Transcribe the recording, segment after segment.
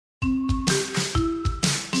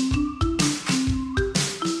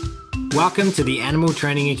Welcome to the Animal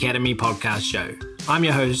Training Academy podcast show. I'm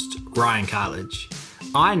your host, Ryan Cartledge.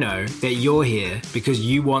 I know that you're here because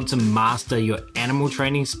you want to master your animal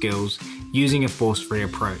training skills using a force-free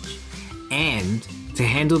approach. And to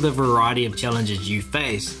handle the variety of challenges you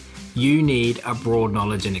face, you need a broad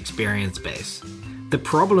knowledge and experience base. The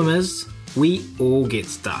problem is, we all get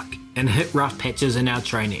stuck and hit rough patches in our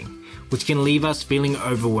training, which can leave us feeling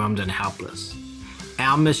overwhelmed and helpless.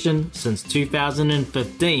 Our mission since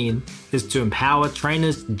 2015 is to empower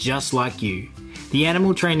trainers just like you. The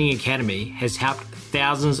Animal Training Academy has helped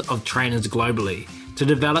thousands of trainers globally to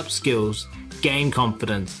develop skills, gain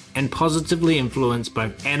confidence, and positively influence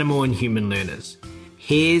both animal and human learners.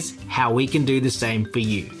 Here's how we can do the same for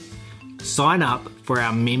you. Sign up for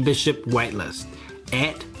our membership waitlist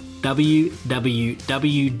at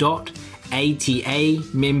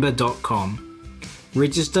www.atamember.com.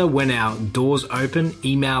 Register when our doors open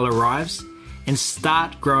email arrives and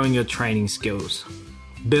start growing your training skills.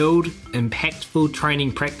 Build impactful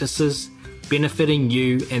training practices benefiting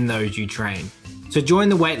you and those you train. So join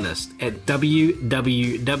the waitlist at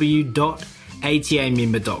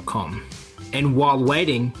www.atamember.com. And while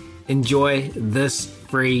waiting, enjoy this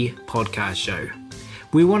free podcast show.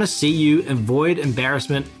 We want to see you avoid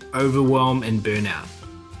embarrassment, overwhelm, and burnout.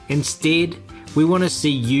 Instead, we want to see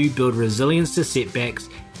you build resilience to setbacks,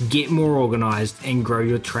 get more organized, and grow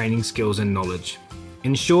your training skills and knowledge.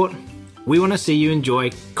 In short, we want to see you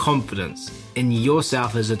enjoy confidence in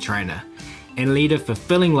yourself as a trainer and lead a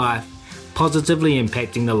fulfilling life, positively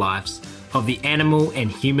impacting the lives of the animal and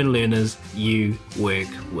human learners you work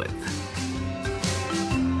with.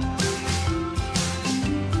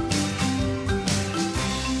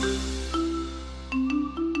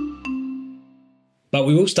 But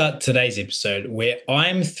we will start today's episode where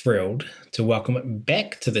I'm thrilled to welcome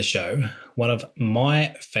back to the show one of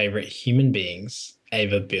my favorite human beings,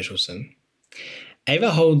 Eva Bertilsson.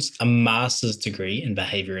 Eva holds a master's degree in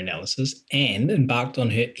behavior analysis and embarked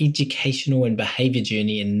on her educational and behavior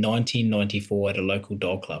journey in 1994 at a local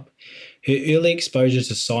dog club. Her early exposure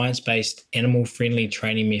to science-based, animal-friendly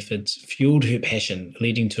training methods fueled her passion,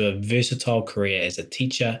 leading to a versatile career as a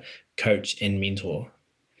teacher, coach, and mentor.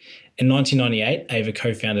 In 1998, Eva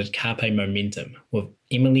co-founded Carpe Momentum with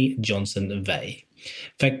Emily Johnson-Vey,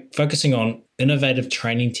 focusing on innovative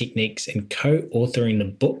training techniques and co-authoring the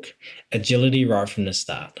book Agility Right from the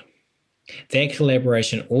Start. Their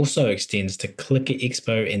collaboration also extends to Clicker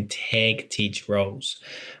Expo and Tag Teach roles,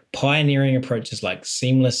 pioneering approaches like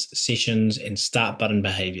seamless sessions and start button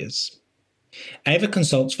behaviors. Eva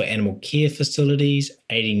consults for animal care facilities,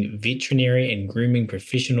 aiding veterinary and grooming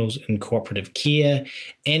professionals in cooperative care,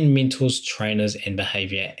 and mentors trainers and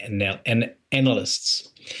behaviour analysts.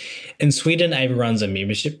 In Sweden, Eva runs a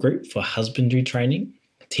membership group for husbandry training,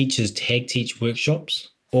 teaches tag teach workshops,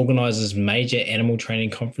 organises major animal training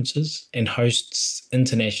conferences, and hosts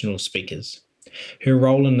international speakers. Her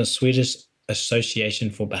role in the Swedish Association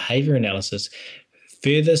for Behaviour Analysis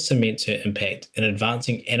further cements her impact in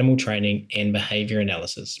advancing animal training and behaviour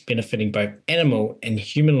analysis, benefiting both animal and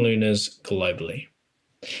human learners globally.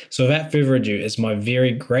 So without further ado, it's my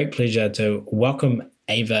very great pleasure to welcome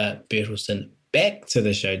Eva Bertilsson back to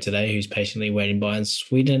the show today, who's patiently waiting by in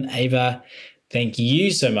Sweden. Eva, thank you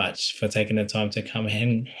so much for taking the time to come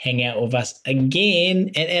and hang out with us again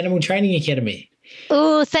at Animal Training Academy.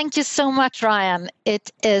 Oh, thank you so much, Ryan.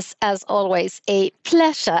 It is, as always, a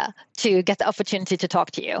pleasure to get the opportunity to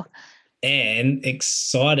talk to you. And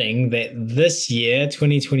exciting that this year,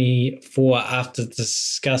 2024, after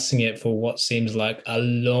discussing it for what seems like a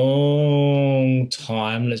long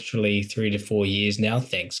time, literally 3 to 4 years now,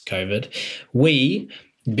 thanks COVID, we,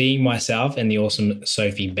 being myself and the awesome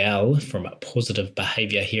Sophie Bell from Positive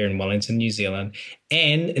Behaviour here in Wellington, New Zealand,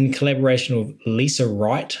 and in collaboration with Lisa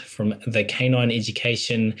Wright from the Canine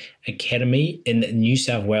Education Academy in New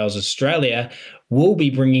South Wales, Australia, will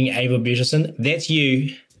be bringing Eva Bertilsson, that's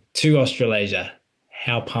you, to Australasia.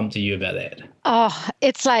 How pumped are you about that? Oh,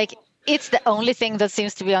 it's the only thing that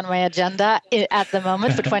seems to be on my agenda at the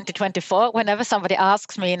moment for 2024. Whenever somebody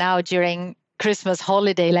asks me now during Christmas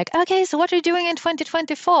holiday, like, okay, so what are you doing in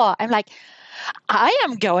 2024? I'm like, I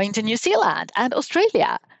am going to New Zealand and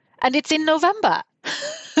Australia, and it's in November.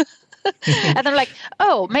 And I'm like,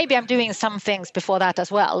 oh, maybe I'm doing some things before that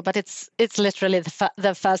as well, but it's literally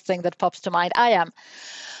the first thing that pops to mind. I'm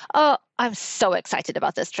so excited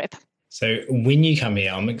about this trip. So when you come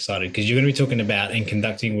here, I'm excited because you're going to be talking about and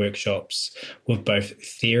conducting workshops with both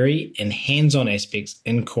theory and hands-on aspects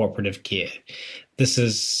in cooperative care.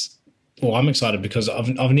 I'm excited because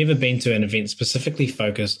I've never been to an event specifically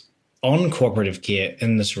focused on cooperative care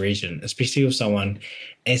in this region, especially with someone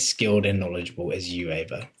as skilled and knowledgeable as you,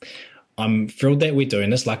 Eva. I'm thrilled that we're doing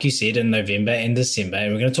this, like you said, in November and December.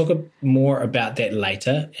 And we're going to talk more about that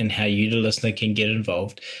later and how you, the listener, can get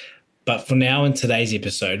involved. But for now, in today's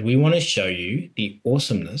episode, we want to show you the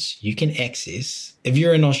awesomeness you can access if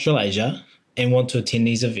you're in Australasia and want to attend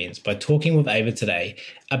these events by talking with Eva today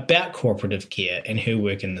about cooperative care and her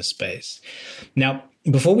work in this space. Now,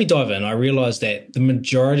 before we dive in, I realize that the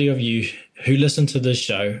majority of you who listen to this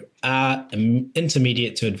show are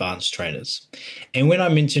intermediate to advanced trainers. And when I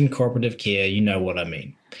mention cooperative care, you know what I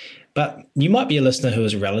mean. But you might be a listener who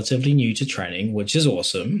is relatively new to training, which is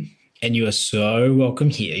awesome. And you are so welcome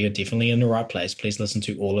here. You're definitely in the right place. Please listen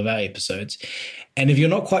to all of our episodes. And if you're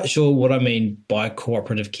not quite sure what I mean by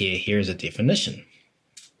cooperative care, here is a definition.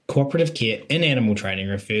 Cooperative care in animal training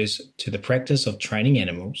refers to the practice of training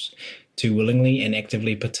animals to willingly and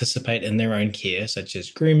actively participate in their own care, such as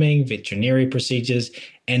grooming, veterinary procedures,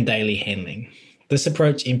 and daily handling. This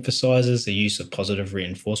approach emphasizes the use of positive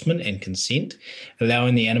reinforcement and consent,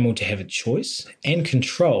 allowing the animal to have a choice and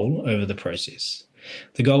control over the process.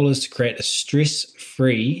 The goal is to create a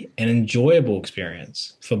stress-free and enjoyable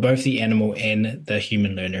experience for both the animal and the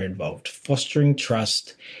human learner involved, fostering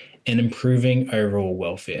trust and improving overall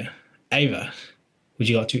welfare. Eva, would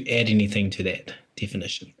you like to add anything to that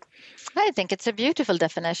definition? I think it's a beautiful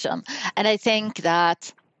definition. And I think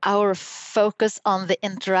that our focus on the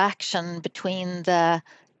interaction between the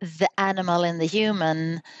animal and the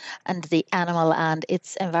human and the animal and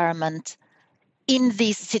its environment in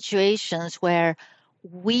these situations where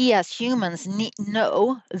we as humans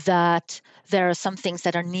know that there are some things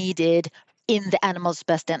that are needed in the animal's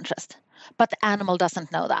best interest, but the animal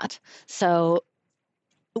doesn't know that. So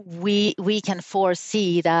we can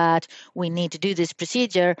foresee that we need to do this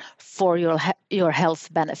procedure for your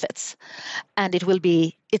health benefits, and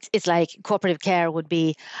it's like cooperative care would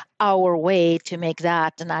be our way to make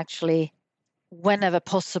that an actually, whenever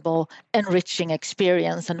possible, enriching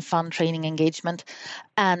experience and fun training engagement.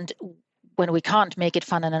 And when we can't make it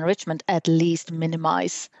fun and enrichment, at least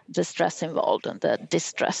minimize the stress involved and the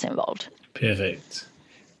distress involved. Perfect.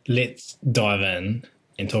 Let's dive in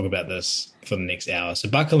and talk about this for the next hour. So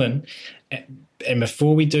buckle in. And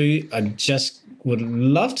before we do, I just would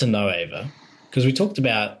love to know, Eva, because we talked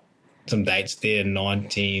about some dates there,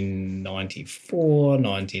 1994,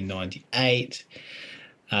 1998.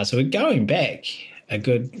 So we're going back a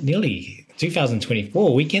good nearly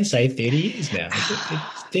 2024. We can say 30 years now.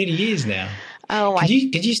 30 years now. Oh my!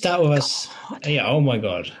 Could you start with us? Yeah. Oh my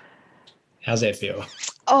God. How's that feel?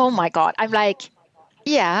 Oh my God! I'm like,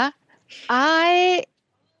 yeah. I've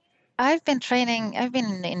been training. I've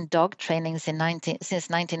been in dog training since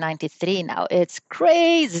 1993 now. It's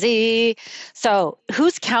crazy. So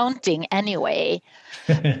who's counting anyway?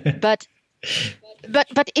 But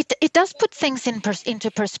it does put things into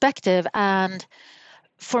perspective, and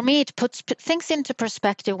for me, it puts things into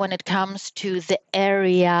perspective when it comes to the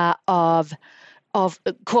area of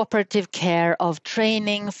cooperative care, of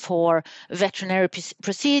training for veterinary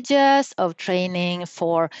procedures, of training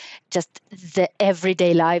for just the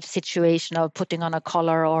everyday life situation of putting on a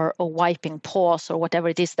collar or wiping paws or whatever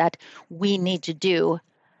it is that we need to do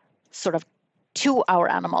sort of to our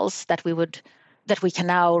animals that we can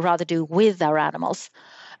now rather do with our animals.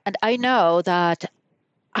 And I know that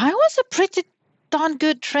I was a pretty darn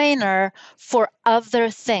good trainer for other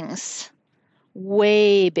things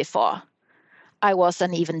way before I was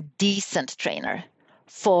an even decent trainer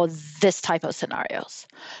for this type of scenarios.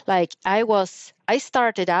 Like I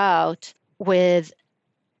started out with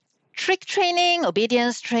trick training,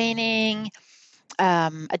 obedience training,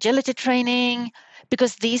 agility training,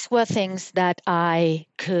 because these were things that I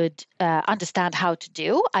could understand how to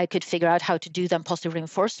do. I could figure out how to do them positive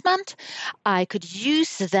reinforcement. I could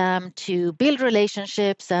use them to build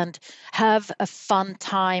relationships and have a fun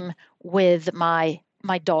time with my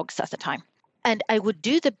dogs at the time. And I would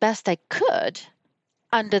do the best I could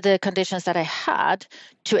under the conditions that I had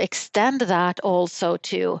to extend that also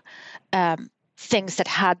to things that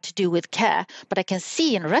had to do with care. But I can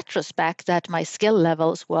see in retrospect that my skill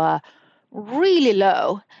levels were really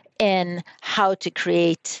low in how to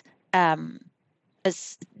create a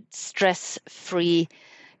stress-free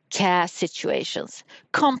care situations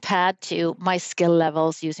compared to my skill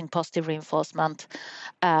levels using positive reinforcement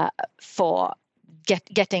for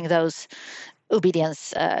getting those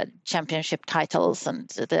obedience championship titles and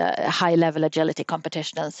the high-level agility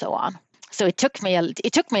competition and so on. So it took me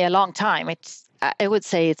a long time. I would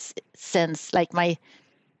say it's since like my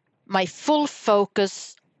full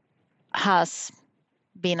focus has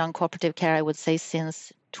been on cooperative care, I would say,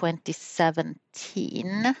 since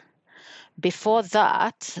 2017. Before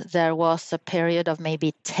that, there was a period of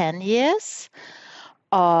maybe 10 years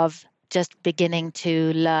of just beginning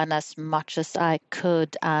to learn as much as I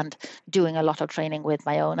could and doing a lot of training with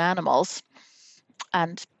my own animals.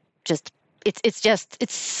 And just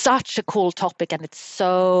it's such a cool topic, and it's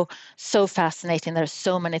so fascinating. There's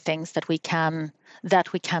so many things that we can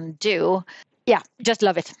do. Yeah, just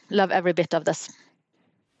love it. Love every bit of this.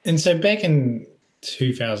 And so back in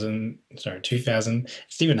 2000,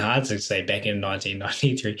 it's even hard to say back in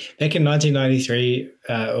 1993. Back in 1993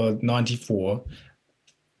 or 94,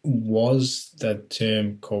 was the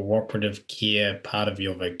term cooperative care part of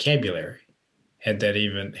your vocabulary?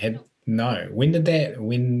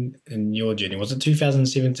 When in your journey, was it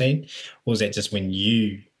 2017? Or was that just when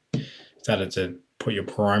you started to put your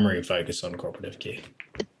primary focus on cooperative care?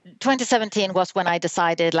 2017 was when I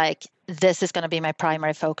decided, like, this is going to be my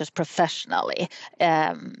primary focus professionally.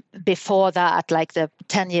 Before that, like the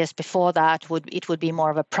 10 years before that, it would be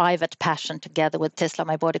more of a private passion together with Tisla,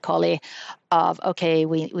 my border collie, of, okay,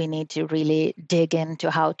 we need to really dig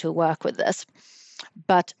into how to work with this.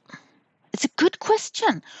 But it's a good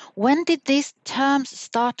question. When did these terms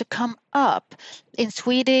start to come up? In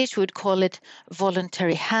Swedish, we would call it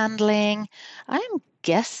voluntary handling. I'm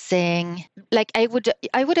guessing, like, I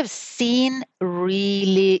would have seen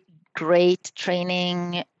really great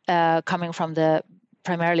training coming from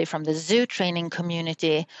primarily from the zoo training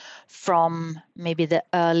community from maybe the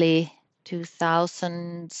early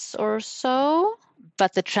 2000s or so.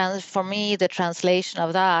 But for me, the translation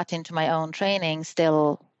of that into my own training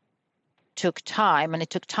still took time, and it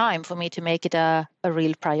took time for me to make it a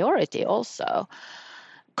real priority also,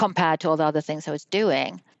 compared to all the other things I was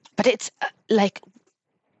doing. But it's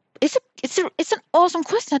it's an awesome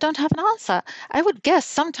question. I don't have an answer. I would guess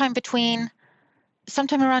sometime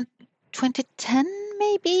around 2010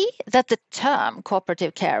 maybe, that the term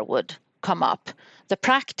cooperative care would come up. The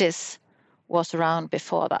practice was around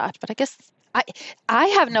before that, but I guess I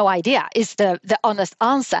have no idea is the honest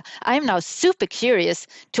answer. I'm now super curious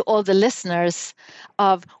to all the listeners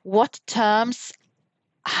of what terms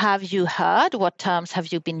have you heard, what terms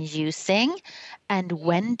have you been using, and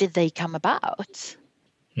when did they come about?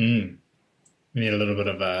 We need a little bit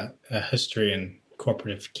of a history in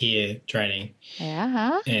cooperative care training.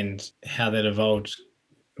 Yeah. And how that evolved,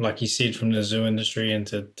 like you said, from the zoo industry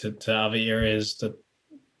into to other areas, the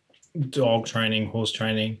dog training, horse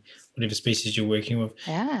training, whatever species you're working with.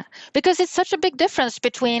 Yeah, because it's such a big difference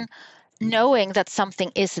between knowing that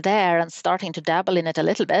something is there and starting to dabble in it a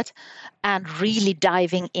little bit and really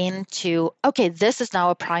diving into, okay, this is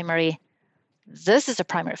a primary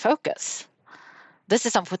focus. This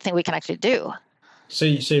is something we can actually do. So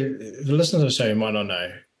the listeners of the show might not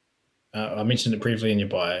know, I mentioned it briefly in your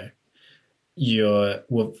bio, you're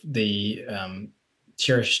with the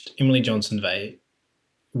cherished Emily Johnson-Vey,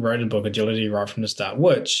 wrote a book, Agility, right from the start,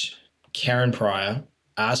 which Karen Pryor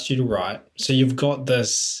asked you to write. So you've got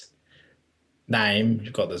this name,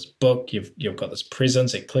 you've got this book, you've got this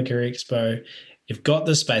presence at Clicker Expo, you've got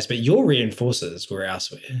this space, but your reinforcers were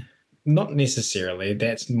elsewhere. Not necessarily,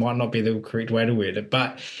 that might not be the correct way to word it,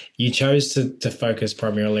 but you chose to focus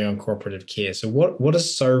primarily on cooperative care. So what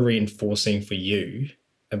is so reinforcing for you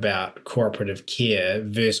about cooperative care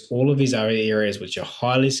versus all of these other areas which you're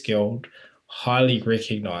highly skilled, highly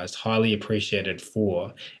recognized, highly appreciated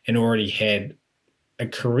for, and already had a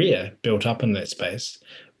career built up in that space?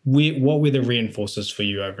 What were the reinforcers for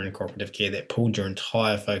you over in cooperative care that pulled your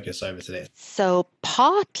entire focus over to that? So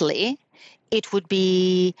partly it would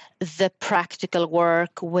be the practical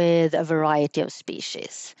work with a variety of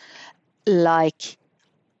species. Like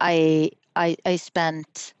I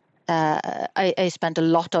spent a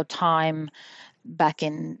lot of time back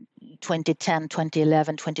in 2010,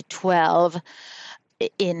 2011, 2012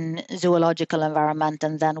 in zoological environment,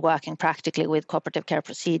 and then working practically with cooperative care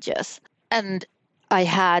procedures. And I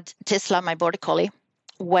had Tisla, my border collie,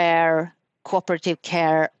 where cooperative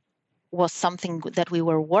care was something that we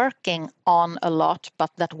were working on a lot,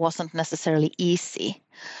 but that wasn't necessarily easy.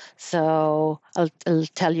 So I'll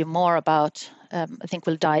tell you more about, I think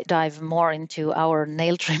we'll dive more into our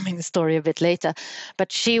nail trimming story a bit later.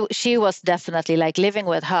 But she was definitely, like, living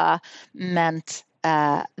with her meant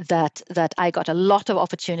that I got a lot of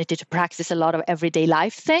opportunity to practice a lot of everyday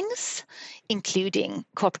life things, including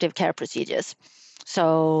cooperative care procedures.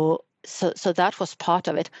 So that was part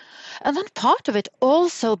of it. And then part of it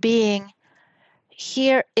also being,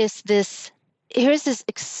 here is this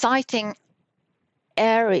exciting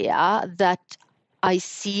area that I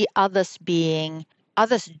see others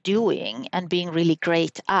doing and being really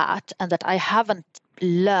great at, and that I haven't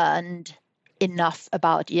learned enough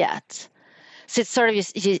about yet. So it's sort of,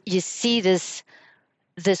 you see this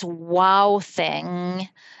wow thing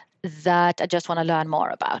that I just want to learn more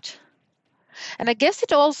about. And I guess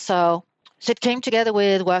it came together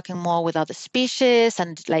with working more with other species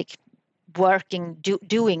and like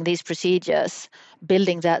doing these procedures,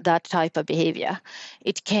 building that type of behavior.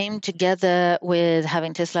 It came together with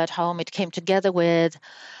having Tesla at home. It came together with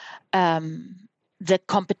the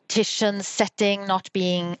competition setting not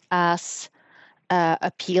being as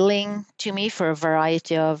appealing to me for a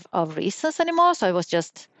variety of reasons anymore. So I was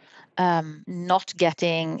just not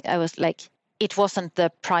getting, I was like, it wasn't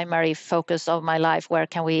the primary focus of my life.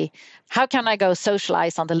 How can I go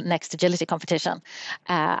socialize on the next agility competition?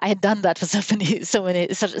 I had done that for such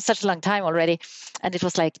a long time already. And it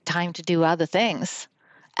was like time to do other things.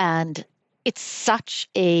 And it's such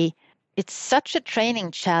a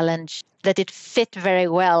training challenge that it fit very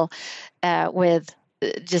well with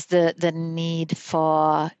just the need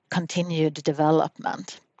for continued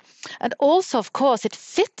development. And also, of course, it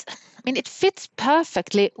fits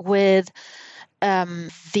perfectly with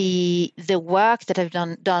the work that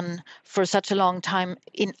I've done for such a long time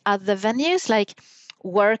in other venues, like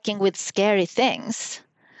working with scary things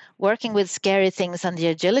in the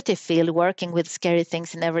agility field, working with scary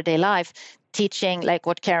things in everyday life, teaching like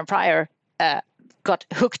what Karen Pryor got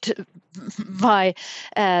hooked by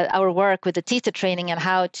our work with the teacher training and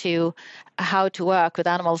how to work with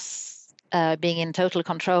animals being in total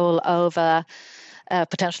control over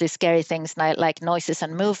potentially scary things like noises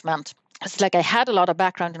and movement. It's like I had a lot of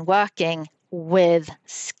background in working with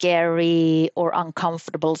scary or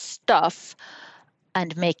uncomfortable stuff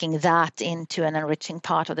and making that into an enriching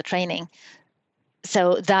part of the training.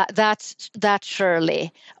 So that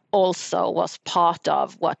surely also was part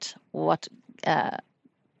of what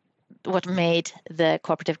made the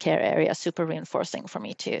cooperative care area super reinforcing for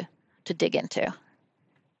me to dig into.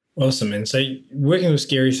 Awesome. And so working with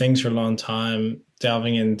scary things for a long time,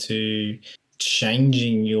 delving into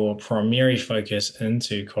changing your primary focus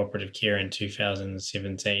into cooperative care in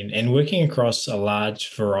 2017 and working across a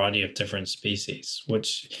large variety of different species,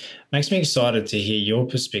 which makes me excited to hear your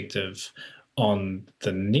perspective on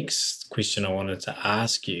the next question I wanted to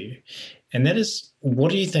ask you. And that is,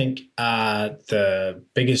 what do you think are the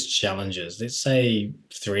biggest challenges? Let's say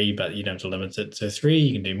 3, but you don't have to limit it to 3.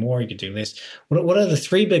 You can do more, you can do less. What are the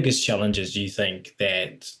 3 biggest challenges you think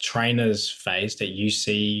that trainers face that you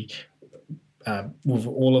see with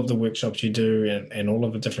all of the workshops you do and all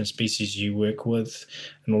of the different species you work with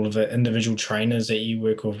and all of the individual trainers that you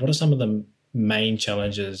work with? What are some of the main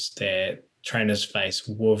challenges that trainers face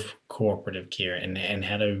with cooperative care and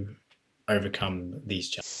how to overcome these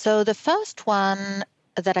challenges? So the first one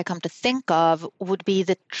that I come to think of would be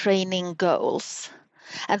the training goals.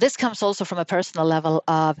 And this comes also from a personal level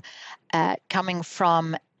of coming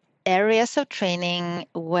from areas of training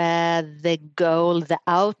where the goal, the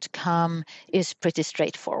outcome is pretty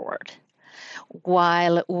straightforward.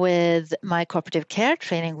 While with my cooperative care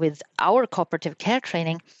training, with our cooperative care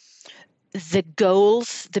training, the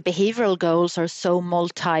goals, the behavioral goals are so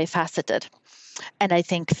multifaceted. And I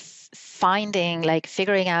think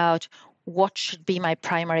figuring out what should be my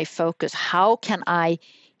primary focus. How can I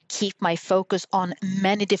keep my focus on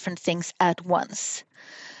many different things at once?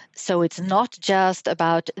 So it's not just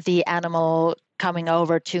about the animal coming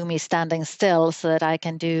over to me standing still so that I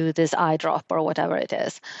can do this eye drop or whatever it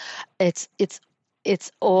is.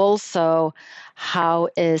 It's also how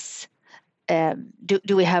is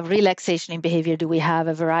do we have relaxation in behavior? Do we have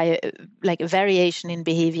a variation in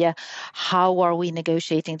behavior? How are we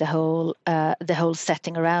negotiating the whole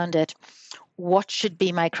setting around it? What should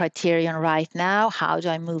be my criterion right now? How do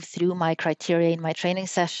I move through my criteria in my training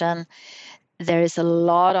session? There is a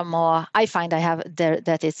lot of more. I find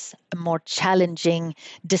that it's a more challenging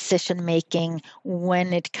decision making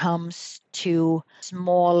when it comes to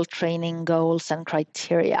small training goals and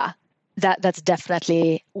criteria. That's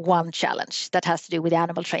definitely one challenge that has to do with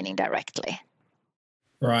animal training directly.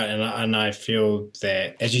 Right, and I feel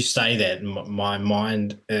that as you say that, my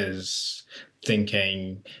mind is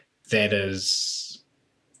thinking that is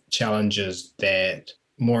challenges that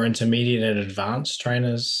more intermediate and advanced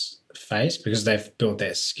trainers face because they've built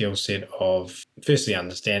that skill set of firstly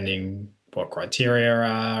understanding what criteria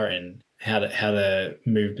are and how to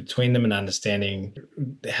move between them and understanding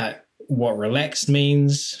what relaxed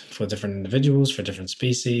means for different individuals, for different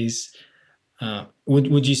species.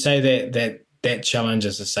 Would you say that challenge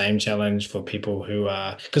is the same challenge for people who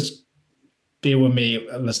are, because bear with me,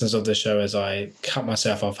 listeners of the show, as I cut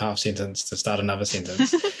myself off half sentence to start another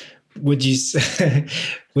sentence. Would you say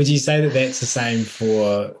that that's the same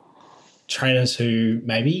for trainers who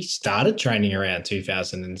maybe started training around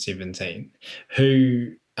 2017,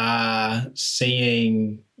 who are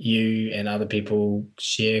seeing you and other people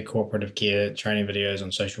share cooperative care training videos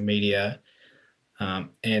on social media,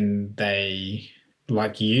 and they,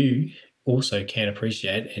 like you, also can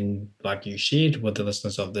appreciate, and like you shared with the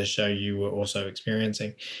listeners of this show, you were also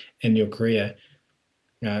experiencing in your career.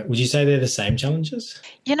 Would you say they're the same challenges?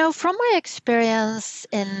 From my experience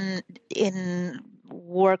in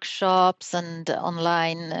workshops and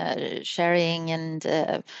online sharing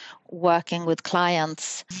and working with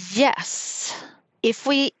clients, yes. If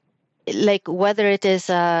we whether it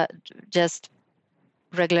is just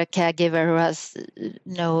regular caregiver who has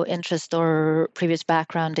no interest or previous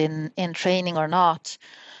background in training or not,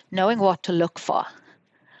 knowing what to look for.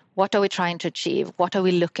 What are we trying to achieve? What are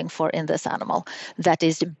we looking for in this animal that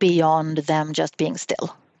is beyond them just being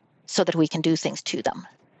still, so that we can do things to them?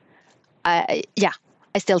 I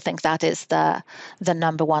still think that is the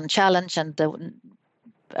number one challenge and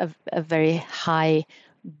a very high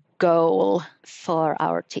goal for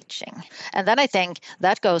our teaching. And then I think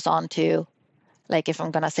that goes on to, if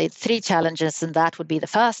I'm going to say 3 challenges, and that would be the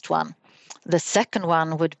first one. The second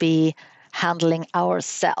one would be handling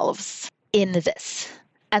ourselves in this.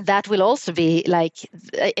 And that will also be I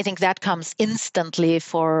think that comes instantly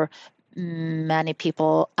for many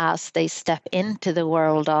people as they step into the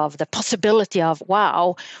world of the possibility of,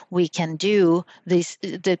 wow, we can do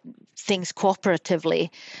the things cooperatively.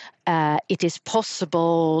 It is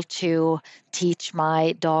possible to teach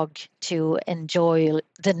my dog to enjoy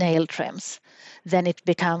the nail trims. Then it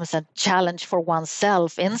becomes a challenge for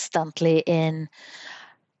oneself instantly in,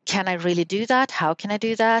 can I really do that? How can I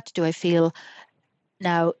do that? Do I feel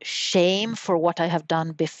now shame for what I have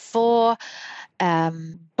done before?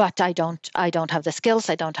 But I don't have the skills.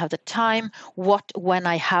 I don't have the time. When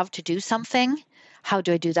I have to do something, how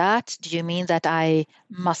do I do that? Do you mean that I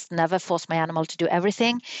must never force my animal to do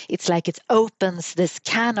everything? It's like it opens this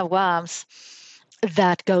can of worms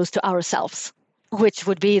that goes to ourselves, which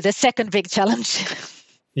would be the second big challenge.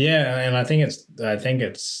 Yeah, and I think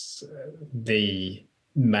it's the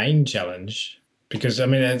main challenge, because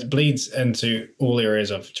it bleeds into all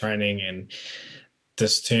areas of training, and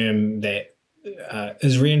this term that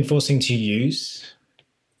is reinforcing to use,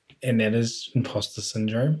 and that is imposter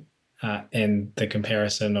syndrome, and the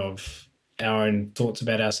comparison of our own thoughts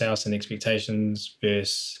about ourselves and expectations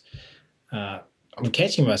versus, I'm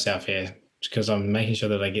catching myself here because I'm making sure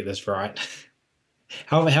that I get this right.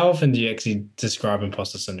 How often do you actually describe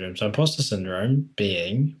imposter syndrome? So imposter syndrome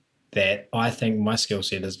being that I think my skill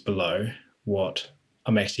set is below what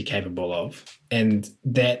I'm actually capable of. And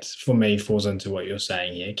that, for me, falls into what you're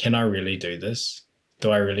saying here. Can I really do this?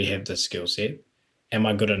 Do I really have this skill set? Am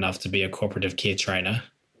I good enough to be a cooperative care trainer?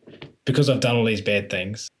 Because I've done all these bad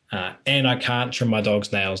things, and I can't trim my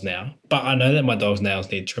dog's nails now, but I know that my dog's nails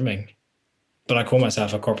need trimming. But I call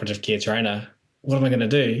myself a cooperative care trainer. What am I going to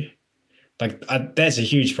do? That's a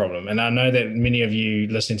huge problem. And I know that many of you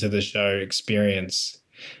listening to the show experience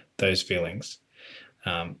those feelings,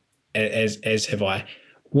 as have I.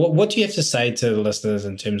 What do you have to say to the listeners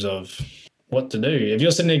in terms of what to do? If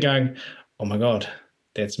you're sitting there going, oh my God,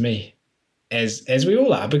 that's me, as we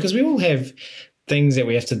all are, because we all have things that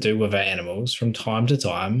we have to do with our animals from time to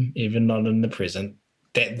time, even not in the present,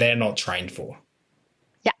 that they're not trained for.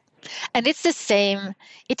 Yeah. And it is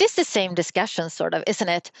the same discussion, sort of, isn't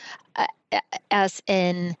it? As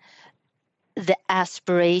in the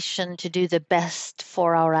aspiration to do the best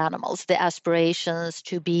for our animals, the aspirations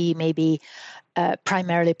to be maybe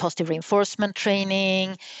primarily positive reinforcement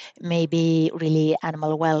training, maybe really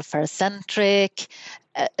animal welfare centric,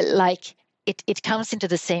 it comes into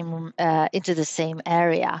the same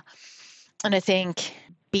area. And I think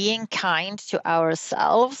being kind to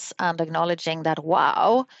ourselves and acknowledging that,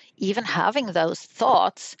 wow, even having those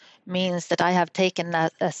thoughts means that I have taken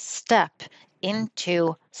a step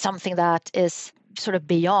into something that is sort of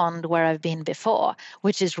beyond where I've been before,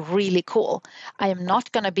 which is really cool. I am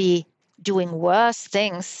not going to be doing worse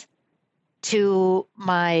things to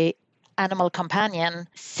my animal companion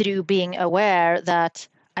through being aware that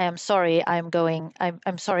I am sorry, I'm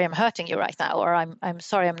sorry I'm hurting you right now, or I'm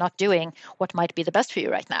sorry I'm not doing what might be the best for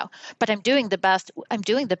you right now. But I'm doing the best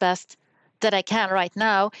that I can right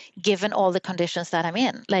now, given all the conditions that I'm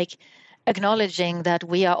in. Acknowledging that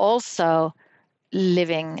we are also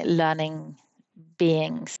living, learning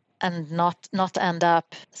beings, and not end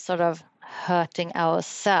up sort of hurting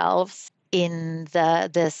ourselves in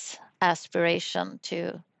this aspiration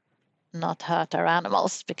to not hurt our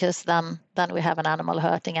animals, because then we have an animal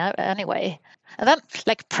hurting out anyway. And then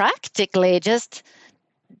practically just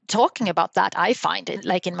talking about that, I find it,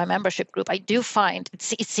 in my membership group, I do find it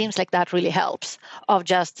seems like that really helps, of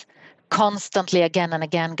just constantly again and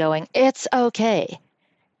again going, it's okay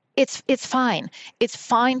it's fine. It's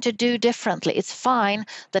fine to do differently. It's fine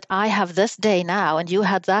that I have this day now and you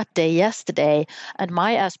had that day yesterday, and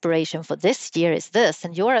my aspiration for this year is this,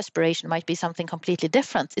 and your aspiration might be something completely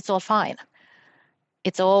different. It's all fine.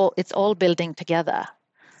 It's all building together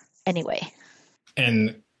anyway.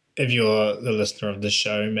 And if you're the listener of the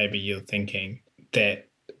show, maybe you're thinking that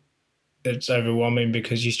it's overwhelming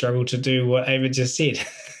because you struggle to do what Eva just said,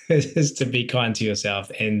 is to be kind to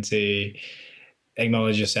yourself and to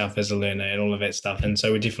acknowledge yourself as a learner and all of that stuff. And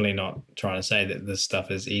so we're definitely not trying to say that this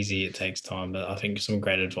stuff is easy, it takes time, but I think some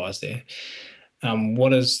great advice there.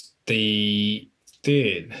 What is the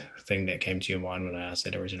third thing that came to your mind when I asked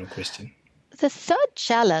that original question? The third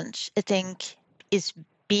challenge, I think, is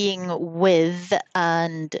being with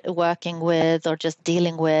and working with or just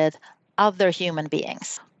dealing with other human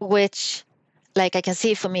beings, which, like, I can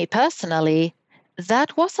see for me personally,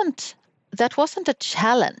 that wasn't a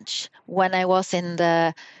challenge when I was in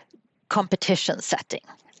the competition setting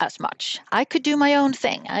as much. I could do my own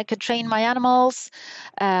thing. I could train my animals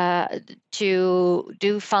to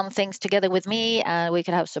do fun things together with me, and we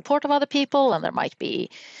could have support of other people, and there might be,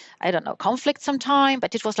 I don't know, conflict sometime,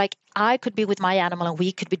 but it was like I could be with my animal and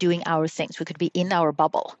we could be doing our things. We could be in our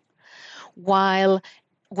bubble. While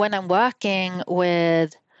when I'm working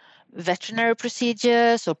with veterinary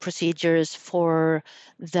procedures or procedures for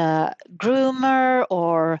the groomer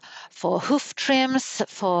or for hoof trims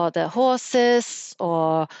for the horses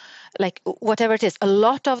or like whatever it is, a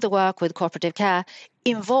lot of the work with cooperative care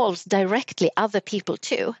involves directly other people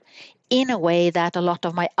too, in a way that a lot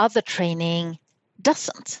of my other training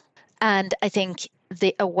doesn't. And I think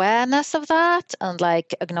the awareness of that and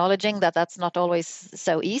like acknowledging that that's not always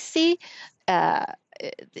so easy, that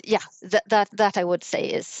I would say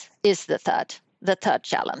is the third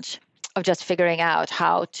challenge of just figuring out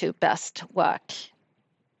how to best work.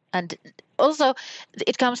 And also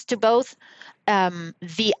it comes to both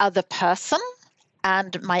the other person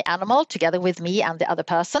and my animal together with me and the other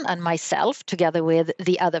person, and myself together with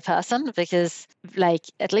the other person, because like,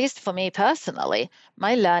 at least for me personally,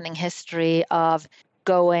 my learning history of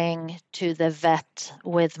going to the vet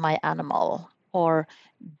with my animal or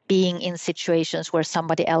being in situations where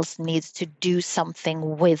somebody else needs to do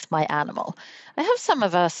something with my animal. I have some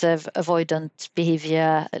aversive, avoidant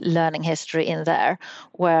behavior learning history in there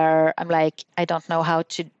where I'm like, I don't know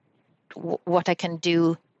what I can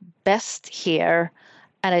do best here.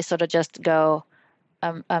 And I sort of just go,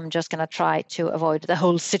 I'm just going to try to avoid the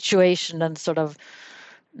whole situation and sort of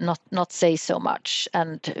not say so much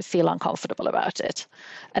and feel uncomfortable about it.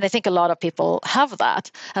 And I think a lot of people have that.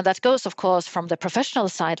 And that goes, of course, from the professional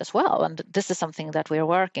side as well. And this is something that we're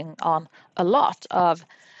working on a lot of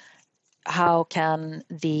how can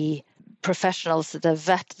the professionals, the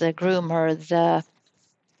vet, the groomer, the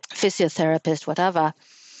physiotherapist, whatever,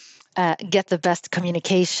 get the best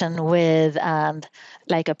communication with and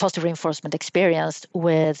like a positive reinforcement experience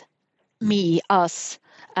with me, us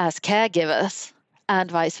as caregivers, and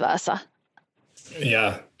vice versa.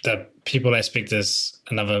 Yeah, the people aspect is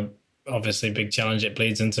another obviously big challenge that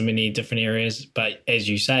bleeds into many different areas, but as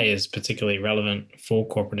you say, is particularly relevant for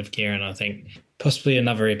cooperative care. And I think possibly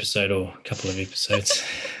another episode or a couple of episodes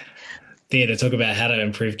there to talk about how to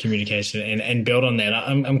improve communication and build on that.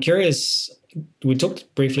 I'm curious, we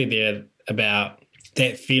talked briefly there about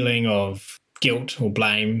that feeling of guilt or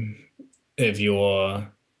blame if you're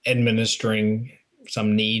administering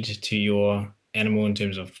some need to your animal in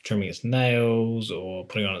terms of trimming its nails or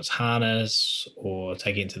putting on its harness or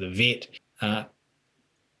taking it to the vet.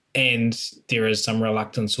 And there is some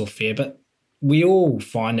reluctance or fear, but we all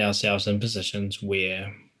find ourselves in positions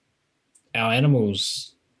where our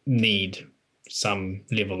animals need some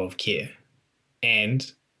level of care. And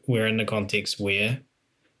we're in a context where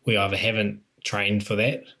we either haven't trained for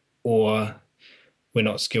that or we're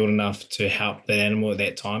not skilled enough to help that animal at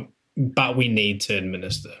that time, but we need to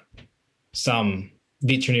administer some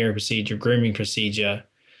veterinary procedure, grooming procedure,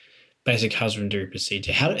 basic husbandry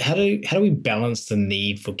procedure. How do we balance the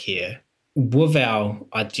need for care with our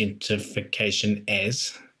identification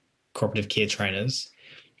as cooperative care trainers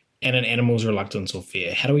and an animal's reluctance or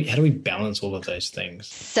fear? How do we balance all of those things?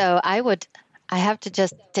 So I have to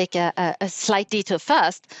just take a slight detour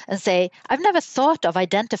first and say I've never thought of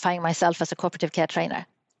identifying myself as a cooperative care trainer.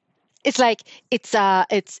 It's like it's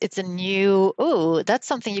a new, that's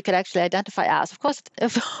something you could actually identify as. Of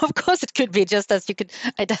course it could be, just as you could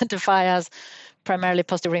identify as primarily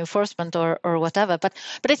positive reinforcement or whatever. But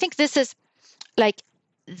I think this is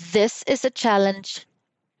a challenge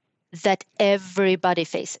that everybody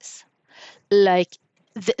faces. Like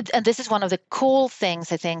and this is one of the cool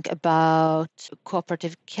things I think about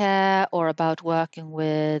cooperative care or about working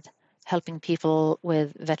with helping people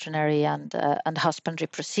with veterinary and husbandry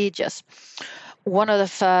procedures. One of the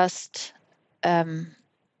first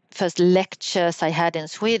lectures I had in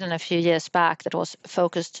Sweden a few years back that was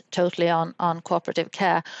focused totally on cooperative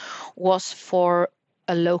care was for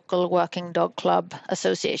a local working dog club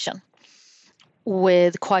association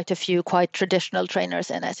with quite a few quite traditional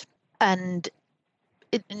trainers in it. And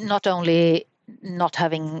not only not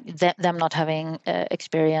having them not having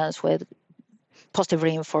experience with positive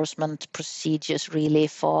reinforcement procedures really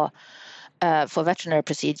for veterinary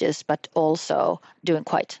procedures, but also doing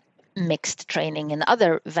quite mixed training in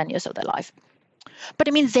other venues of their life. But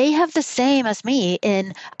I mean, they have the same as me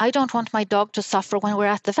in I don't want my dog to suffer when we're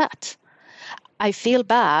at the vet. I feel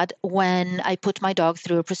bad when I put my dog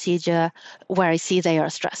through a procedure where I see they are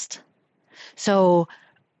stressed. So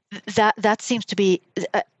that seems to be,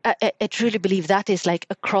 I truly believe that is like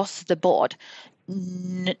across the board.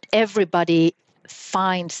 Everybody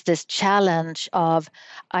finds this challenge of,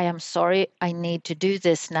 I am sorry, I need to do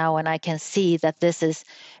this now, and I can see that this is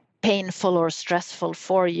painful or stressful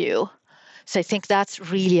for you. So I think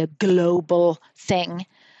that's really a global thing,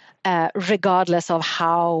 regardless of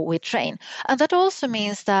how we train. And that also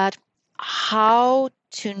means that how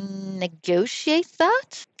to negotiate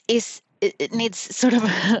that it needs sort of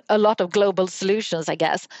a lot of global solutions, I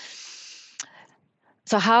guess.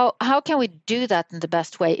 So how can we do that in the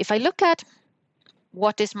best way? If I look at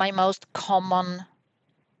what is my most common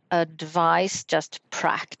advice, just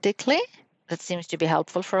practically, that seems to be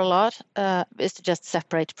helpful for a lot, is to just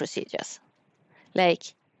separate procedures.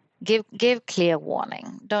 Like give clear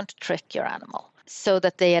warning. Don't trick your animal, so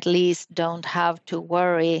that they at least don't have to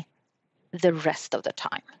worry the rest of the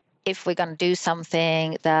time. If we're going to do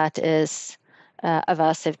something that is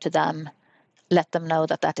aversive to them, let them know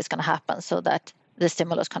that is going to happen, so that the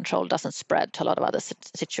stimulus control doesn't spread to a lot of other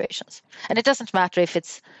situations. And it doesn't matter if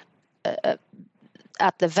it's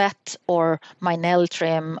at the vet or my nail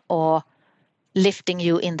trim or lifting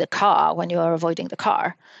you in the car when you are avoiding the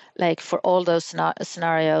car. Like for all those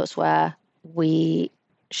scenarios where we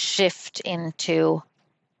shift into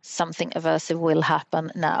something aversive will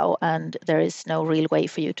happen now, and there is no real way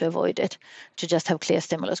for you to avoid it, to just have clear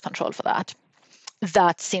stimulus control for that.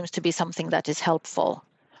 That seems to be something that is helpful,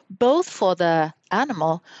 both for the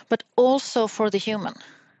animal, but also for the human,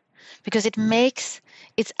 because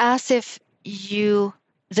it's as if the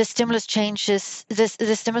stimulus changes,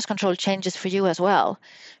 the stimulus control changes for you as well,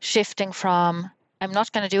 shifting from, I'm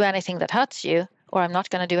not going to do anything that hurts you, or I'm not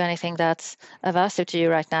going to do anything that's aversive to you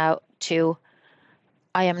right now, to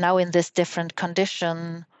I am now in this different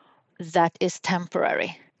condition that is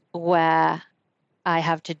temporary, where I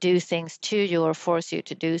have to do things to you or force you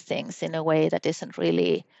to do things in a way that isn't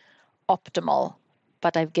really optimal,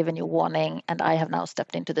 but I've given you warning and I have now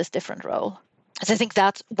stepped into this different role. So I think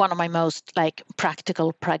that's one of my most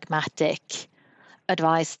practical, pragmatic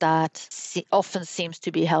advice that often seems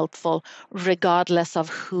to be helpful, regardless of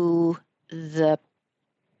who the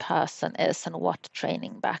person is and what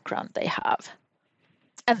training background they have.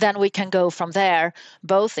 And then we can go from there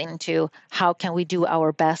both into how can we do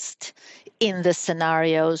our best in the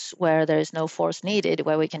scenarios where there is no force needed,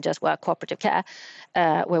 where we can just work cooperative care,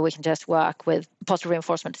 where we can just work with positive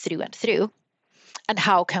reinforcement through and through. And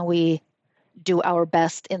how can we do our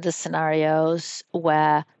best in the scenarios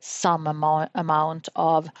where some amount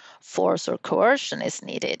of force or coercion is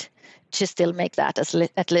needed to still make that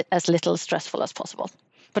as little stressful as possible.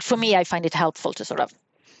 But for me, I find it helpful to sort of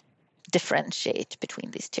differentiate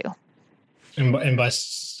between these two. And by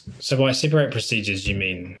separate procedures, you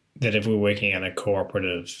mean that if we're working in a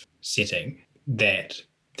cooperative setting, that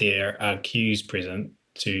there are cues present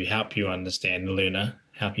to help you understand the learner,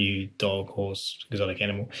 help you, dog, horse, exotic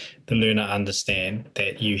animal, the learner understand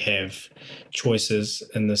that you have choices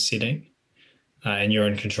in this setting, and you're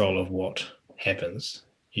in control of what happens.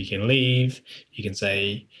 You can leave, you can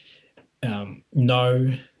say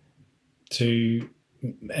no to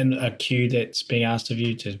a cue that's being asked of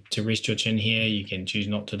you to rest your chin here. You can choose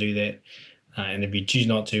not to do that. And if you choose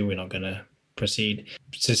not to, we're not going to proceed.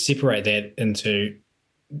 To separate that into,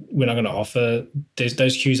 we're not going to offer,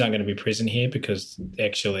 those cues aren't going to be present here because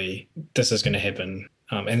actually this is going to happen.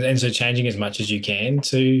 And so changing as much as you can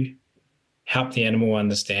to help the animal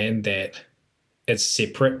understand that it's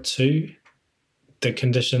separate to the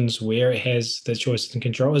conditions where it has the choices and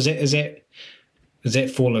control. Does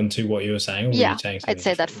that fall into what you were saying? Or yeah, were you saying I'd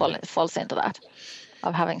say that falls into that,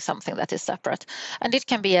 of having something that is separate. And it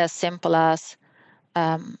can be as simple as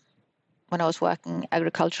when I was working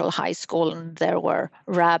agricultural high school and there were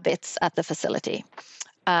rabbits at the facility.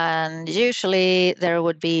 And usually there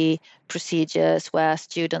would be procedures where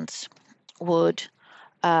students would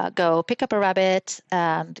go pick up a rabbit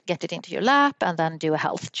and get it into your lap and then do a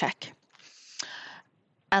health check.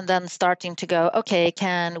 And then starting to go, okay,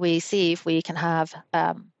 can we see if we can have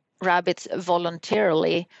rabbits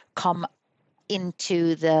voluntarily come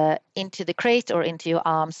into the crate or into your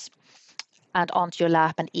arms and onto your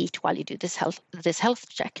lap and eat while you do this health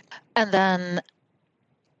check. And then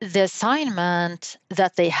the assignment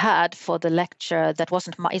that they had for the lecture, it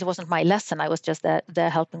wasn't my lesson. I was just there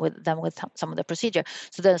helping with them with some of the procedure.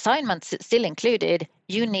 So the assignment still included,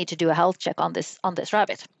 you need to do a health check on this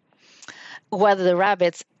rabbit, whether the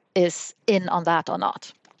rabbit is in on that or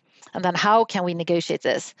not. And then how can we negotiate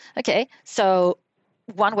this? Okay, so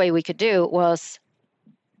one way we could do was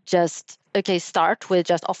just, start with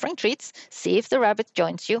just offering treats, see if the rabbit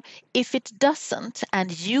joins you. If it doesn't,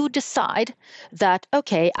 and you decide that,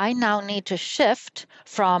 okay, I now need to shift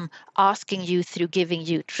from asking you through giving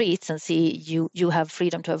you treats and see you have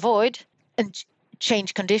freedom to avoid, and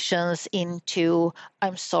change conditions into,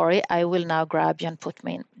 I'm sorry, I will now grab you and put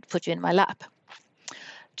you in my lap.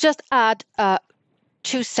 Just add a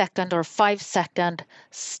 2-second or 5-second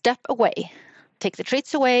step away. Take the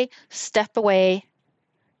treats away, step away,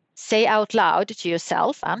 say out loud to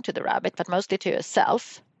yourself and to the rabbit, but mostly to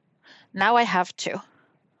yourself, now I have to.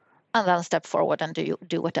 And then step forward and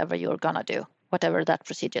do whatever you're gonna do, whatever that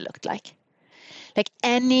procedure looked like. Like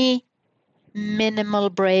any minimal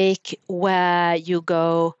break where you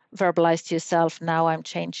go verbalize to yourself, now I'm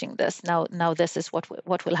changing this, now this is what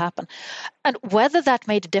will happen. And whether that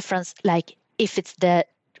made a difference, like if it's the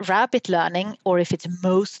rabbit learning or if it's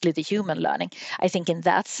mostly the human learning, I think in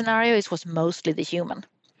that scenario it was mostly the human,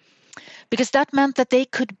 because that meant that they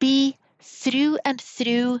could be through and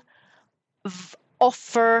through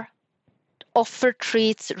offer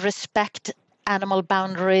treats, respect animal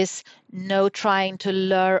boundaries, no trying to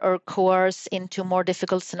lure or coerce into more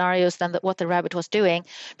difficult scenarios than what the rabbit was doing,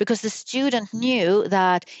 because the student knew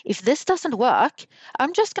that if this doesn't work,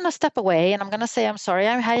 I'm just going to step away and I'm going to say, I'm sorry,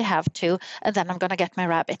 I have to, and then I'm going to get my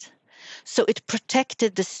rabbit. So it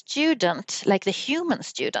protected the student, like the human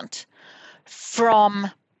student, from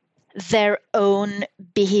their own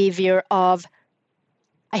behavior of,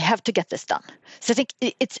 I have to get this done. So I think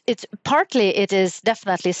it's partly, it is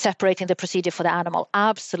definitely separating the procedure for the animal,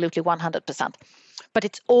 absolutely 100%. But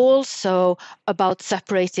it's also about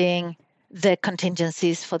separating the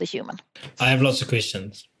contingencies for the human. I have lots of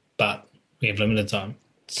questions, but we have limited time.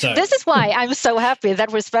 So this is why I'm so happy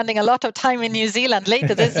that we're spending a lot of time in New Zealand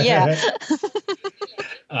later this year.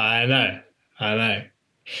 I know.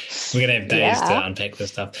 We're going to have days to unpack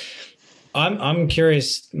this stuff. I'm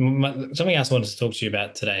curious. Something else I wanted to talk to you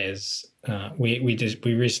about today is we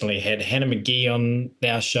recently had Hannah McGee on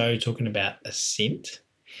our show talking about assent,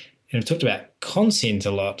 and we've talked about consent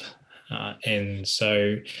a lot. And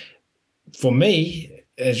so, for me,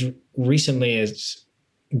 as recently as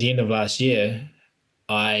the end of last year,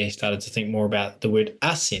 I started to think more about the word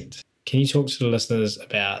assent. Can you talk to the listeners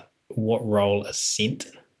about what role assent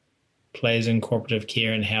plays in cooperative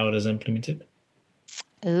care and how it is implemented?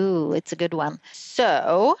 Ooh, it's a good one.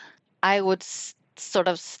 So I would sort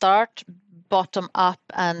of start bottom up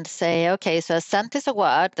and say, okay, so assent is a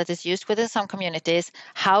word that is used within some communities.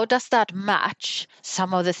 How does that match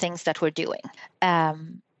some of the things that we're doing?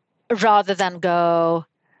 Rather than go,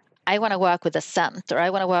 I want to work with assent or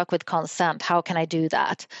I want to work with consent. How can I do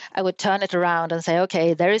that? I would turn it around and say,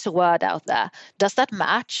 okay, there is a word out there. Does that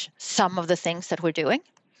match some of the things that we're doing?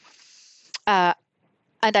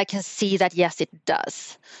 And I can see that, yes, it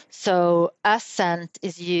does. So assent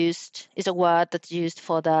is a word that's used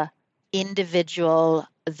for the individual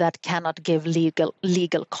that cannot give legal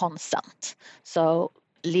consent. So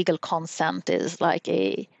legal consent is like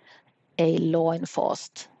a law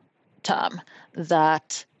enforced term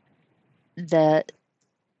that a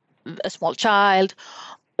small child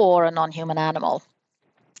or a non-human animal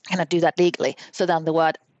cannot do that legally. So then the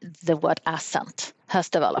word assent has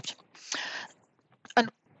developed.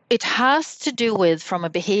 It has to do with, from a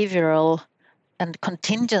behavioral and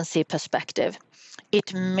contingency perspective,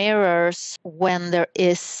 it mirrors when there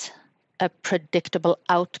is a predictable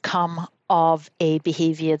outcome of a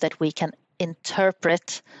behavior that we can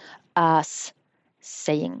interpret as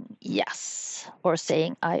saying yes or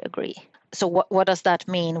saying I agree. So what does that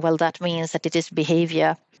mean? Well, that means that it is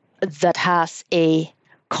behavior that has a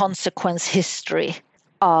consequence history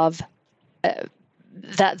of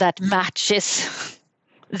that matches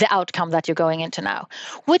the outcome that you're going into now,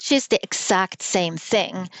 which is the exact same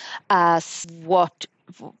thing as what,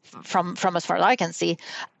 from as far as I can see,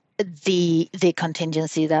 the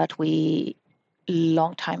contingency that we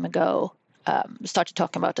long time ago started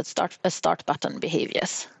talking about start button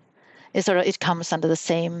behaviors. It comes under the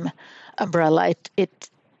same umbrella. It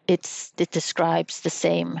describes the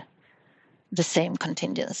same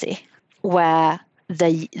contingency, where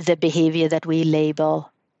the behavior that we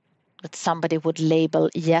label, that somebody would label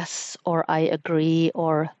yes or I agree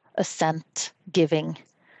or consent giving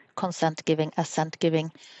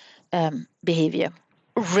behavior,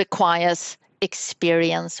 requires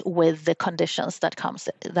experience with the conditions that comes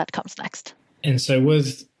next. And so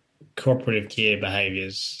with cooperative care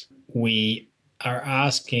behaviors, we are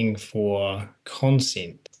asking for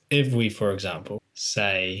consent. If we, for example,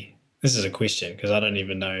 say, this is a question because I don't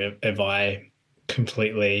even know if I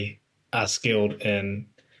completely are skilled in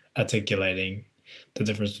articulating the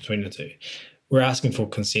difference between the two. We're asking for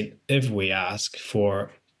consent if we ask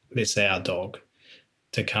for, let's say, our dog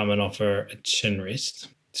to come and offer a chin rest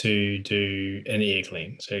to do an ear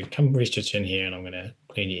clean. So come rest your chin here and I'm going to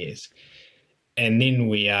clean your ears. And then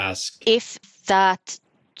we ask if that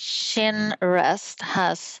chin rest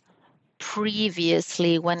has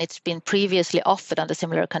previously, when it's been previously offered under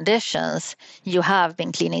similar conditions, you have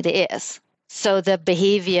been cleaning the ears. So the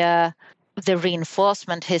behavior, the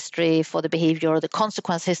reinforcement history for the behavior or the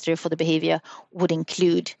consequence history for the behavior would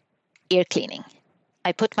include ear cleaning.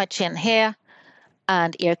 I put my chin here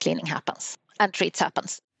and ear cleaning happens and treats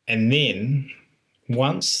happens. And then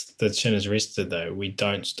once the chin is rested, though, we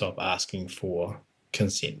don't stop asking for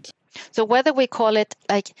consent. So whether we call it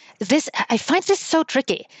like this, I find this so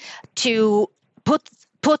tricky to put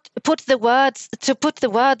the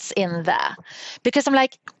words in there, because I'm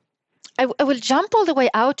like, I will jump all the way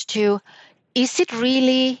out to,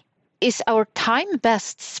 is our time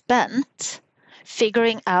best spent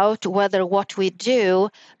figuring out whether what we do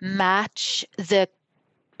match the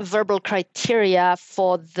verbal criteria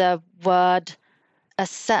for the word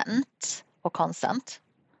assent or consent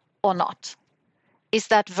or not? Is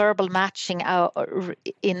that verbal matching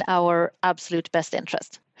in our absolute best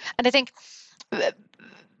interest? And I think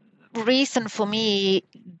reason for me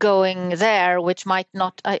going there, which might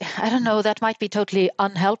not, I don't know, that might be totally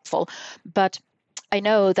unhelpful, but I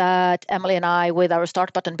know that Emily and I, with our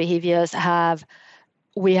start button behaviors,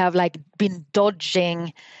 we have like been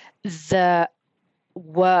dodging the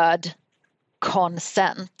word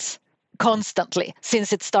consent constantly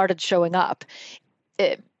since it started showing up.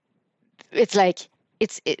 It's like,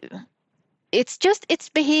 it's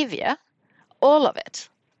behavior, all of it.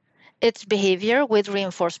 It's behavior with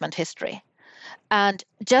reinforcement history. And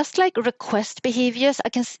just like request behaviors,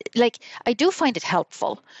 I do find it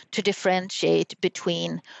helpful to differentiate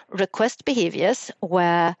between request behaviors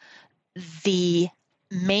where the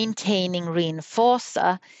maintaining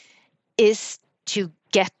reinforcer is to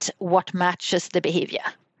get what matches the behavior.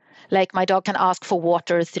 Like my dog can ask for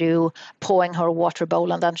water through pouring her water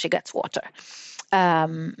bowl and then she gets water.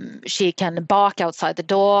 She can bark outside the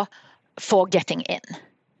door for getting in.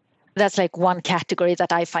 That's like one category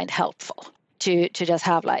that I find helpful to just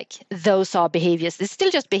have, like, those are behaviors. It's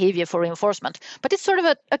still just behavior for reinforcement, but it's sort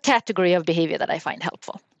of a category of behavior that I find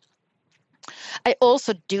helpful. I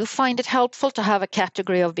also do find it helpful to have a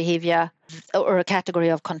category of behavior or a category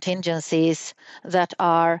of contingencies that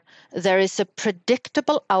there is a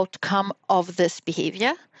predictable outcome of this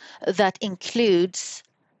behavior that includes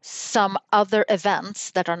some other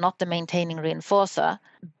events that are not the maintaining reinforcer,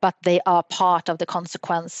 but they are part of the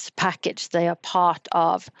consequence package. They are part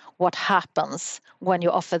of what happens when you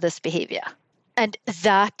offer this behavior. And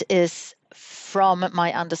that is, from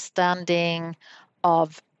my understanding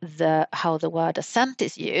of how the word assent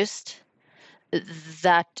is used,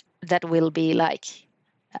 that will be like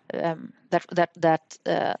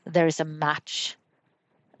that there is a match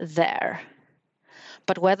there.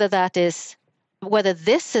 But whether this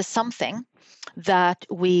is something that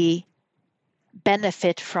we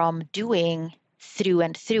benefit from doing through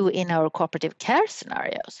and through in our cooperative care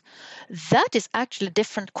scenarios, that is actually a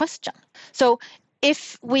different question. So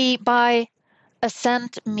if we by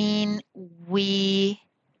assent mean we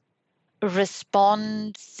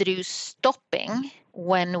respond through stopping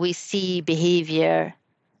when we see behavior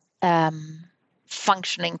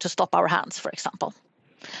functioning to stop our hands, for example.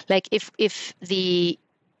 Like if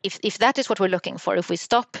that is what we're looking for, if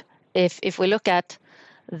we look at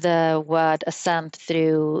the word assent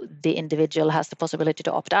through the individual has the possibility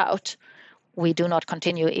to opt out, we do not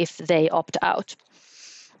continue if they opt out,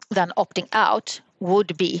 then opting out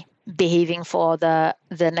would be behaving for the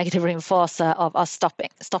negative reinforcer of us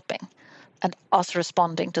stopping and us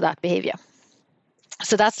responding to that behavior.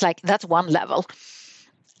 So that's one level.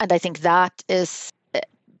 And I think that is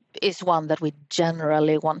one that we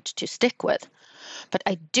generally want to stick with. But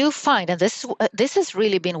I do find, and this has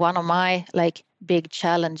really been one of my like big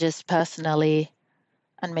challenges personally,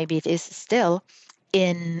 and maybe it is still,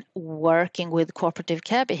 in working with cooperative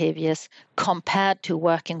care behaviors compared to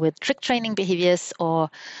working with trick training behaviors or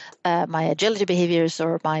my agility behaviors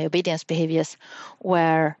or my obedience behaviors,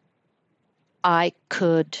 where I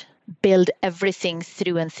could build everything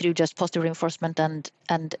through and through just positive reinforcement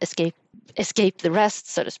and escape the rest,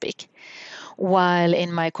 so to speak. While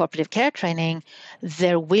in my cooperative care training,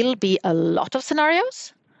 there will be a lot of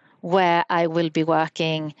scenarios where I will be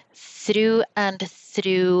working through and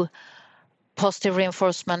through positive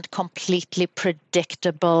reinforcement, completely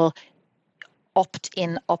predictable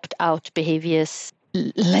opt-in, opt-out behaviors,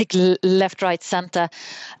 like left, right, center,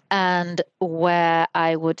 and where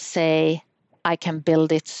I would say I can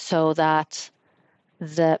build it so that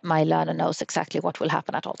my learner knows exactly what will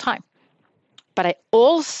happen at all time. But I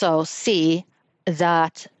also see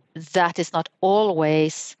that is not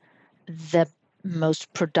always the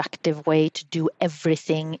most productive way to do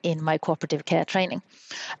everything in my cooperative care training.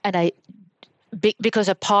 And because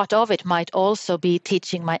a part of it might also be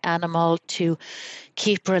teaching my animal to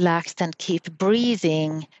keep relaxed and keep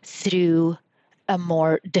breathing through a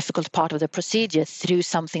more difficult part of the procedure, through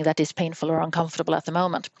something that is painful or uncomfortable at the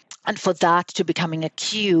moment. And for that to becoming a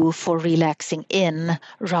cue for relaxing in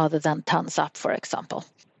rather than tense up, for example.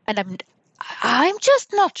 And I'm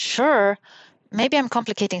just not sure, maybe I'm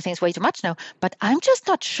complicating things way too much now, but I'm just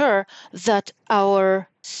not sure that our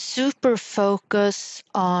super focus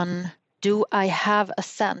on do I have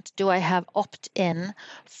assent, do I have opt-in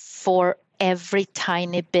for every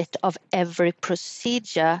tiny bit of every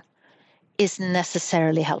procedure is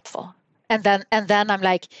necessarily helpful. And then I'm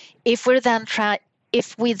like, if we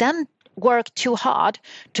then work too hard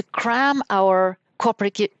to cram our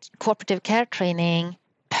cooperative care training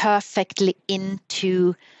perfectly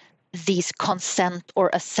into these consent or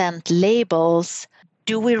assent labels,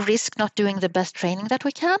 do we risk not doing the best training that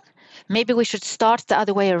we can? Maybe we should start the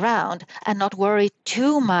other way around and not worry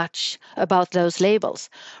too much about those labels.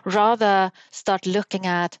 Rather start looking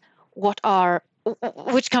at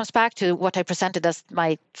which comes back to what I presented as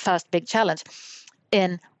my first big challenge,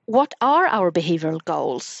 in what are our behavioral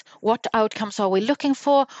goals? What outcomes are we looking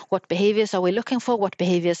for? What behaviors are we looking for? What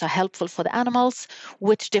behaviors are helpful for the animals?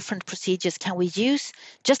 Which different procedures can we use?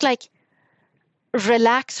 Just like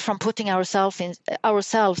relax from putting ourselves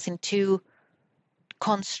into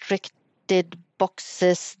constricted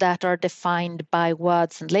boxes that are defined by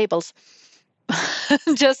words and labels.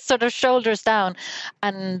 Just sort of shoulders down,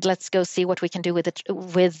 and let's go see what we can do with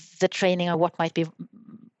the training, or what might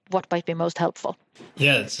be most helpful.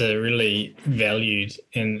 Yeah, it's a really valued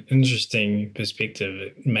and interesting perspective.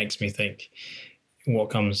 It makes me think, what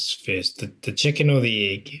comes first, the chicken or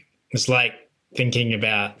the egg? It's like thinking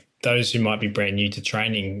about those who might be brand new to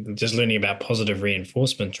training, just learning about positive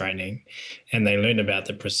reinforcement training, and they learn about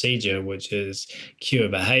the procedure, which is cue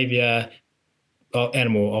behavior,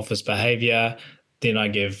 animal office behavior, then I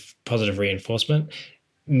give positive reinforcement.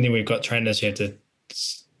 And then we've got trainers who have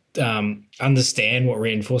to understand what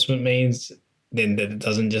reinforcement means, then that it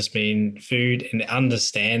doesn't just mean food, and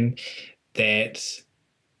understand that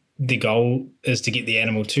the goal is to get the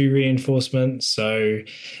animal to reinforcement. So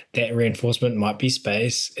that reinforcement might be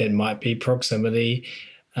space, it might be proximity,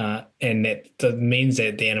 and that means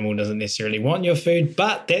that the animal doesn't necessarily want your food.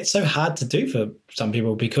 But that's so hard to do for some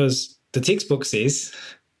people because the textbook says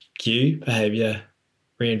cue, behavior,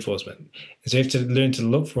 reinforcement. And so you have to learn to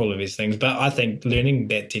look for all of these things. But I think learning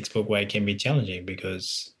that textbook way can be challenging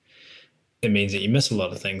because it means that you miss a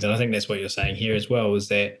lot of things. And I think that's what you're saying here as well, is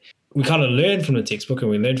that we kind of learn from the textbook,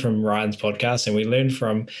 and we learn from Ryan's podcast, and we learn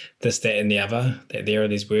from this, that, and the other, that there are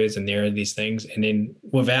these words and there are these things. And then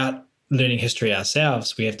without learning history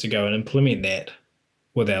ourselves, we have to go and implement that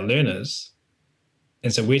with our learners.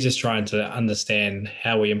 And so we're just trying to understand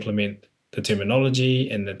how we implement the terminology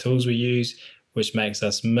and the tools we use, which makes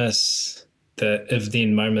us miss the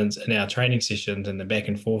if-then moments in our training sessions and the back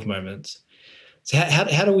and forth moments. So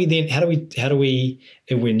how do we,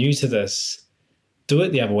 if we're new to this, do it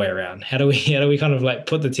the other way around? How do we kind of like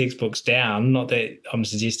put the textbooks down? Not that I'm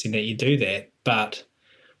suggesting that you do that, but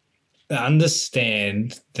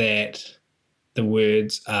understand that the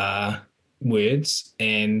words are words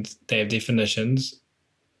and they have definitions,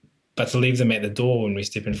 but to leave them at the door when we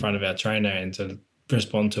step in front of our trainer and to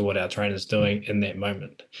respond to what our trainer's doing in that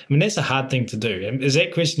moment. I mean, that's a hard thing to do. Is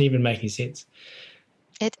that question even making sense?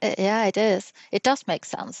 Yeah, it is. It does make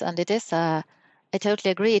sense, and it is I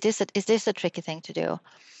totally agree. It is a tricky thing to do.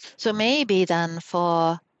 So maybe then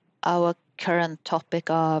for our current topic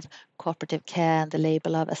of cooperative care and the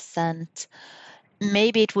label of assent,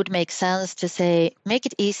 maybe it would make sense to say, make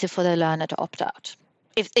it easy for the learner to opt out.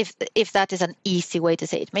 If that is an easy way to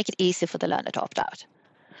say it, make it easy for the learner to opt out.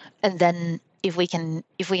 And then if we can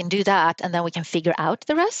do that, and then we can figure out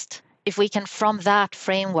the rest. If we can, from that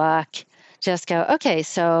framework, just go, okay,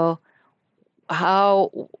 so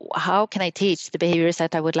how can I teach the behaviors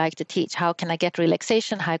that I would like to teach? How can I get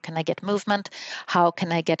relaxation? How can I get movement? How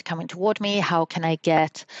can I get coming toward me? How can I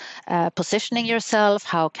get positioning yourself?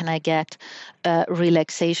 How can I get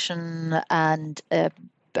relaxation and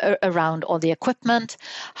around all the equipment?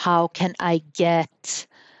 How can I get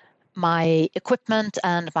my equipment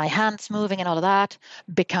and my hands moving and all of that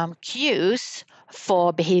become cues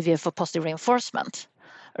for behavior for positive reinforcement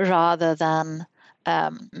rather than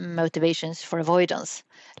motivations for avoidance?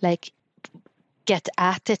 Like, get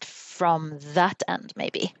at it from that end.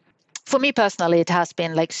 Maybe for me personally, it has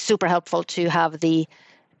been like super helpful to have the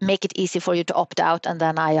make it easy for you to opt out, and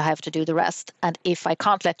then I have to do the rest. And if I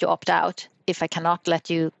can't let you opt out, if I cannot let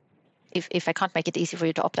you, if I can't make it easy for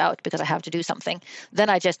you to opt out because I have to do something, then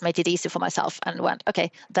I just made it easy for myself and went,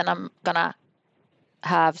 okay, then I'm gonna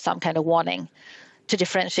have some kind of warning to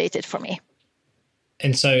differentiate it for me.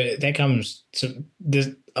 And so that comes to this,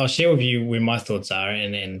 I'll share with you where my thoughts are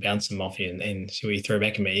and bounce them off you and see what you throw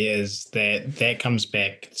back at me, is that comes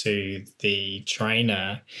back to the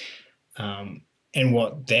trainer and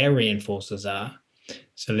what their reinforcers are.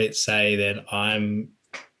 So let's say that I'm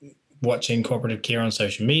watching cooperative care on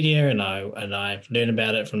social media and I've learned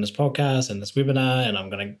about it from this podcast and this webinar, and I'm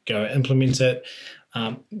going to go implement it.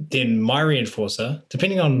 Then my reinforcer,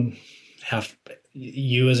 depending on how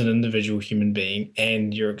you as an individual human being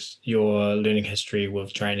and your learning history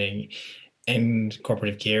with training and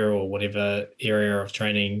cooperative care or whatever area of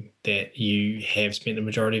training that you have spent the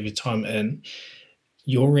majority of your time in,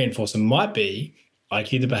 your reinforcer might be, I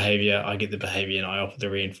get the behavior, and I offer the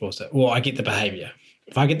reinforcer. Or I get the behavior.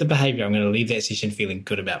 If I get the behavior, I'm going to leave that session feeling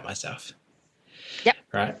good about myself. Yep.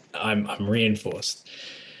 Right? I'm reinforced.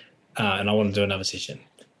 And I want to do another session.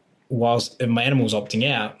 Whilst if my animal's opting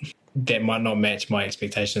out, that might not match my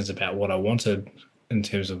expectations about what I wanted in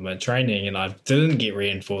terms of my training, and I didn't get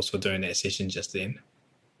reinforced for doing that session just then.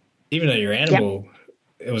 Even though your animal,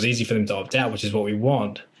 it was easy for them to opt out, which is what we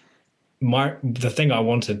want. The thing I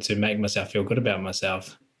wanted to make myself feel good about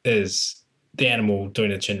myself is the animal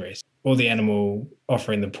doing a chin rest, or the animal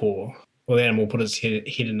offering the paw, or the animal put its head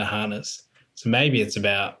in the harness. So maybe it's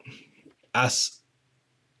about us,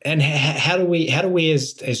 and how do we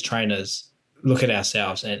as trainers look at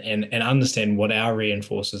ourselves and understand what our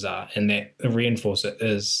reinforcers are, and that the reinforcer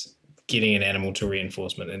is getting an animal to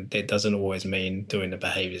reinforcement, and that doesn't always mean doing the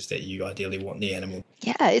behaviors that you ideally want the animal.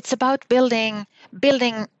 Yeah, it's about building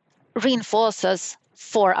reinforcers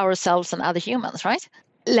for ourselves and other humans, right?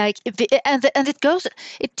 Like, and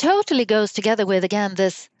it totally goes together with, again,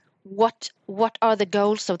 this what are the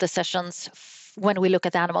goals of the sessions when we look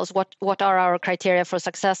at animals? What are our criteria for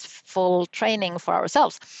successful training for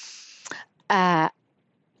ourselves?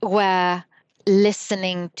 Where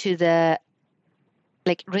listening to the,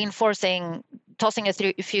 like, reinforcing, tossing a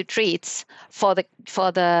few treats for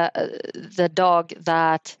the dog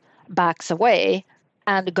that backs away,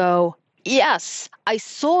 and go, yes, I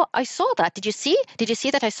saw that. Did you see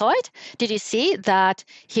that I saw it? Did you see that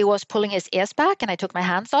he was pulling his ears back and I took my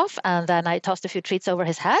hands off and then I tossed a few treats over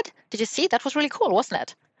his head? Did you see? That was really cool, wasn't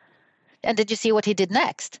it? And did you see what he did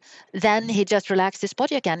next? Then he just relaxed his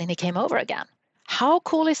body again and he came over again. How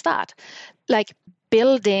cool is that? Like,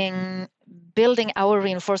 building our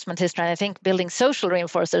reinforcement history, and I think building social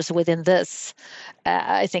reinforcers within this,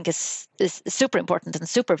 I think is super important and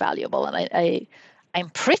super valuable. And I'm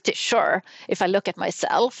pretty sure if I look at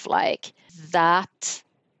myself, like, that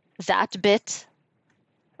bit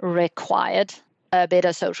required a bit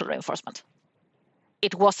of social reinforcement.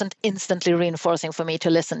 It wasn't instantly reinforcing for me to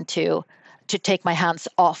listen to take my hands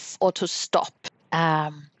off or to stop.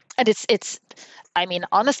 And it's, I mean,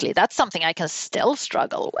 honestly, that's something I can still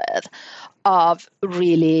struggle with, of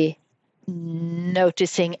really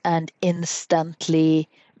noticing and instantly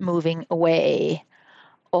moving away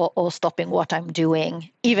or stopping what I'm doing,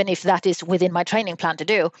 even if that is within my training plan to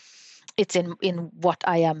do. It's in what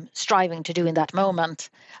I am striving to do in that moment.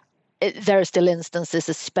 There are still instances,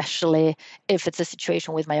 especially if it's a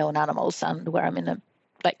situation with my own animals and where I'm in a,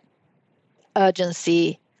 like,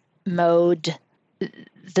 urgency mode,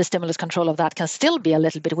 the stimulus control of that can still be a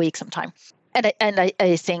little bit weak sometimes. And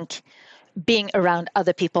I think being around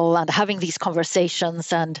other people and having these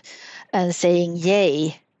conversations and saying,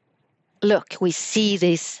 yay, look, we see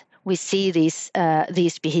these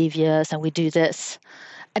behaviors and we do this,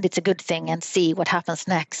 and it's a good thing, and see what happens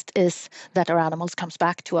next is that our animals comes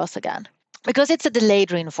back to us again. because it's a delayed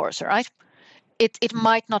reinforcer, right? It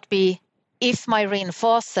might not be, if my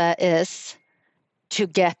reinforcer is to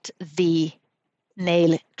get the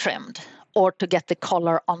nail trimmed, or to get the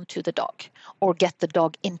collar onto the dog, or get the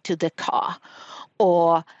dog into the car,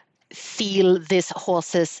 or feel this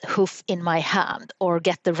horse's hoof in my hand, or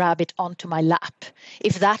get the rabbit onto my lap.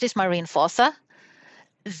 If that is my reinforcer,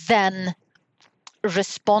 then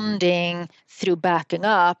responding through backing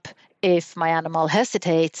up, if my animal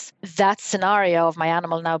hesitates, that scenario of my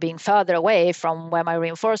animal now being further away from where my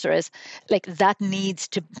reinforcer is, like there needs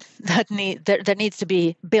to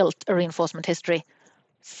be built a reinforcement history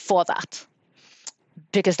for that,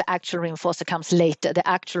 because the actual reinforcer comes later. The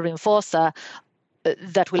actual reinforcer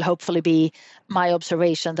that will hopefully be my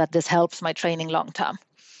observation that this helps my training long term.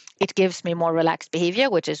 It gives me more relaxed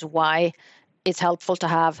behavior, which is why it's helpful to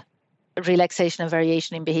have relaxation and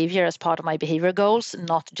variation in behavior as part of my behavior goals,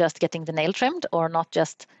 not just getting the nail trimmed or not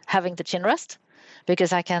just having the chin rest,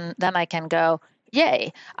 because I can go,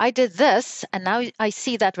 yay, I did this, and now I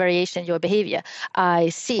see that variation in your behavior. I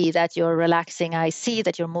see that you're relaxing. I see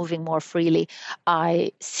that you're moving more freely.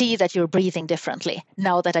 I see that you're breathing differently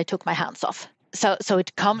now that I took my hands off. So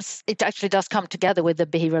it actually does come together with the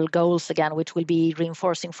behavioral goals again, which will be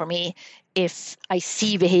reinforcing for me if I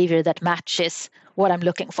see behavior that matches what I'm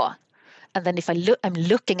looking for. And then if I'm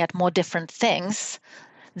looking at more different things,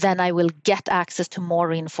 then I will get access to more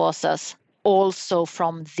reinforcers also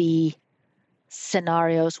from the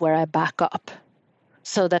scenarios where I back up,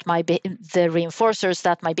 so that the reinforcers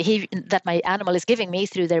that my animal is giving me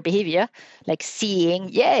through their behavior, like seeing,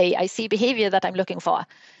 yay, I see behavior that I'm looking for,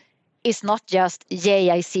 is not just, yay,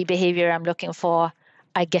 I see behavior I'm looking for,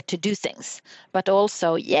 I get to do things, but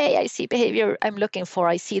also, yay, I see behavior I'm looking for,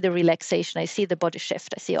 I see the relaxation, I see the body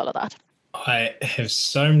shift, I see all of that. I have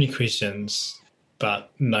so many questions,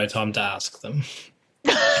 but no time to ask them.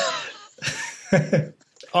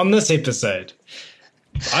 On this episode,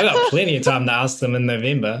 I got plenty of time to ask them in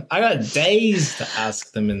November. I got days to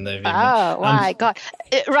ask them in November. Oh, my God.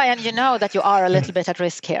 Ryan, you know that you are a little bit at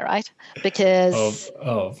risk here, right? Because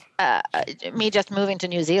me just moving to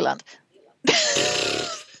New Zealand.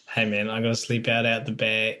 Hey, man, I got a sleep out the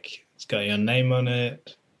back. It's got your name on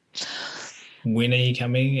it. When are you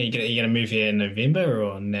coming? Are you going to move here in November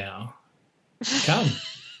or now? Come.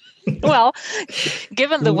 Well,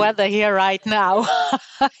 given the weather here right now,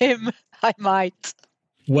 I might.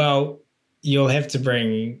 Well, you'll have to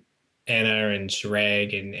bring Anna and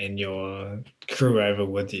Shirag and your crew over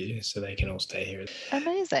with you so they can all stay here.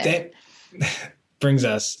 Amazing. That brings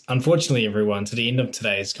us, unfortunately, everyone, to the end of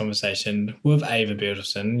today's conversation with Eva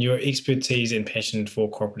Bertilsson. Your expertise and passion for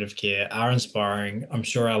cooperative care are inspiring. I'm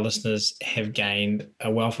sure our listeners have gained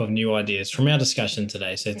a wealth of new ideas from our discussion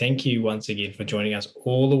today. So thank you once again for joining us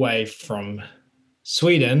all the way from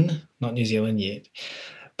Sweden, not New Zealand yet.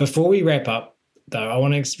 Before we wrap up, though, I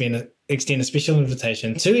want to extend a special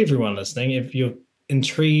invitation to everyone listening. If you're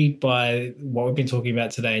intrigued by what we've been talking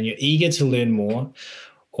about today and you're eager to learn more,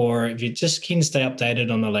 or if you're just keen to stay updated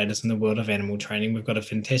on the latest in the world of animal training, we've got a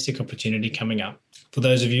fantastic opportunity coming up. For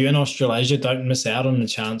those of you in Australasia, don't miss out on the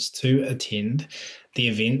chance to attend the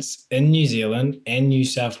events in New Zealand and New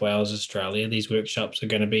South Wales, Australia. These workshops are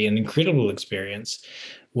going to be an incredible experience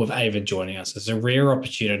with Eva joining us. It's a rare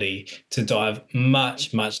opportunity to dive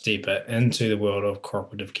much, much deeper into the world of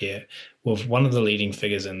cooperative care with one of the leading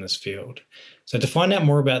figures in this field. So to find out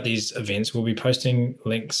more about these events, we'll be posting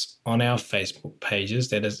links on our Facebook pages.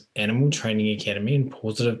 That is Animal Training Academy and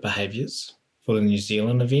Positive Behaviours for the New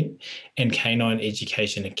Zealand event, and Canine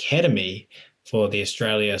Education Academy for the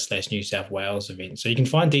Australia/New South Wales event. So you can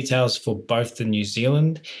find details for both the New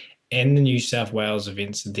Zealand and the New South Wales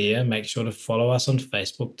events there. Make sure to follow us on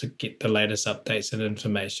Facebook to get the latest updates and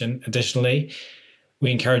information. Additionally,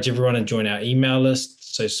 we encourage everyone to join our email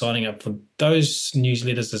list. So signing up for those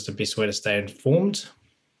newsletters is the best way to stay informed.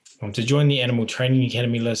 To join the Animal Training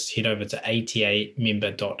Academy list, head over to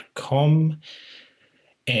atamember.com.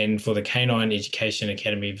 And for the Canine Education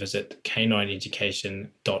Academy, visit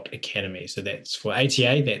canineeducation.academy. So that's for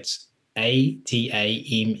ATA, that's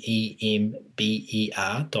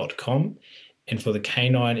atamember.com. And for the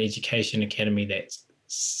Canine Education Academy, that's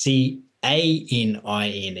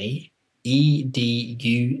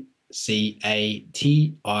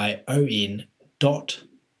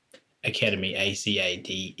CANINEDUCATION.academy,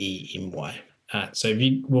 ACADEMY. So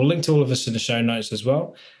we'll link to all of this in the show notes as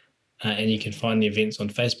well. And you can find the events on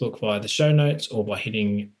Facebook via the show notes or by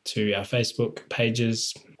heading to our Facebook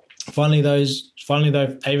pages. Finally, though,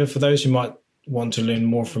 Eva, for those who might want to learn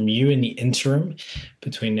more from you in the interim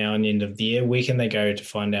between now and the end of the year, where can they go to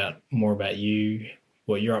find out more about you,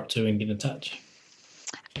 what you're up to, and get in touch?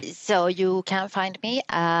 So you can find me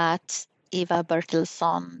at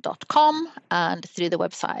evabertilsson.com, and through the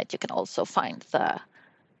website you can also find the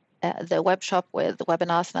web shop with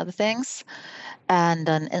webinars and other things. And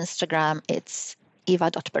on Instagram, it's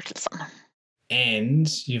eva.bertilsson. And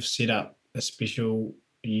you've set up a special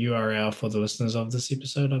URL for the listeners of this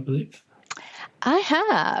episode, I believe. I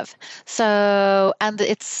have. So, and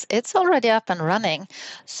it's already up and running.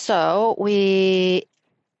 So we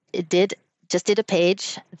just did a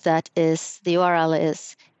page that is, the URL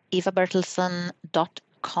is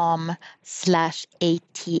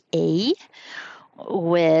evabertilsson.com/ATA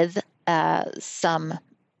with some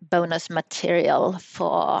bonus material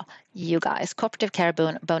for you guys, cooperative care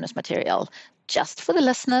bonus material, just for the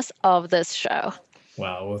listeners of this show.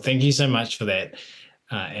 Wow. Well, thank you so much for that.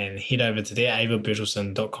 And head over to there,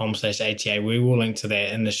 evabertilsson.com/ATA. We will link to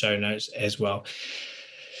that in the show notes as well.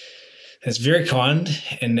 It's very kind,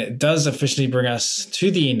 and it does officially bring us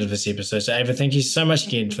to the end of this episode. So, Eva, thank you so much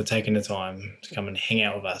again for taking the time to come and hang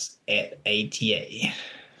out with us at ATA.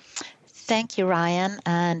 Thank you, Ryan,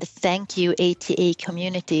 and thank you, ATA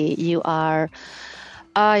community. You're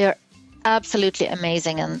absolutely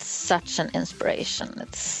amazing and such an inspiration.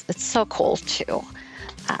 It's so cool to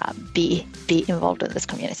be involved in this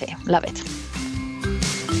community. Love it.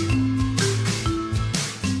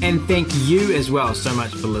 And thank you as well so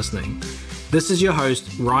much for listening. This is your host,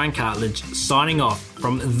 Ryan Cartledge, signing off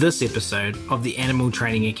from this episode of the Animal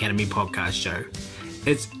Training Academy podcast show.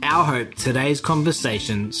 It's our hope today's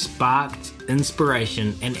conversation sparked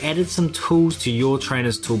inspiration and added some tools to your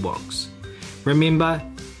trainer's toolbox. Remember,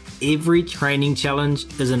 every training challenge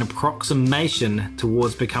is an approximation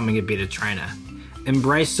towards becoming a better trainer.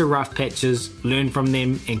 Embrace the rough patches, learn from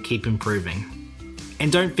them, and keep improving.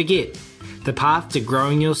 And don't forget, the path to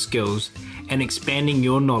growing your skills and expanding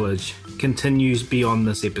your knowledge continues beyond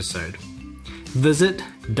this episode. Visit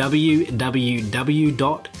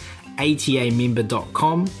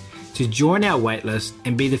www.atamember.com to join our waitlist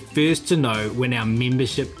and be the first to know when our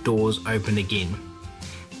membership doors open again.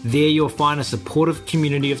 There you'll find a supportive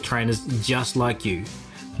community of trainers just like you,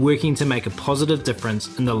 working to make a positive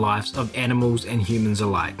difference in the lives of animals and humans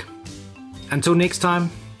alike. Until next time,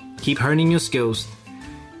 keep honing your skills,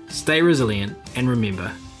 stay resilient, and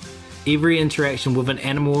remember, every interaction with an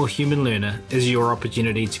animal or human learner is your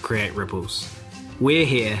opportunity to create ripples. We're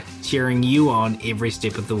here cheering you on every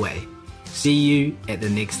step of the way. See you at the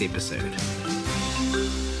next episode.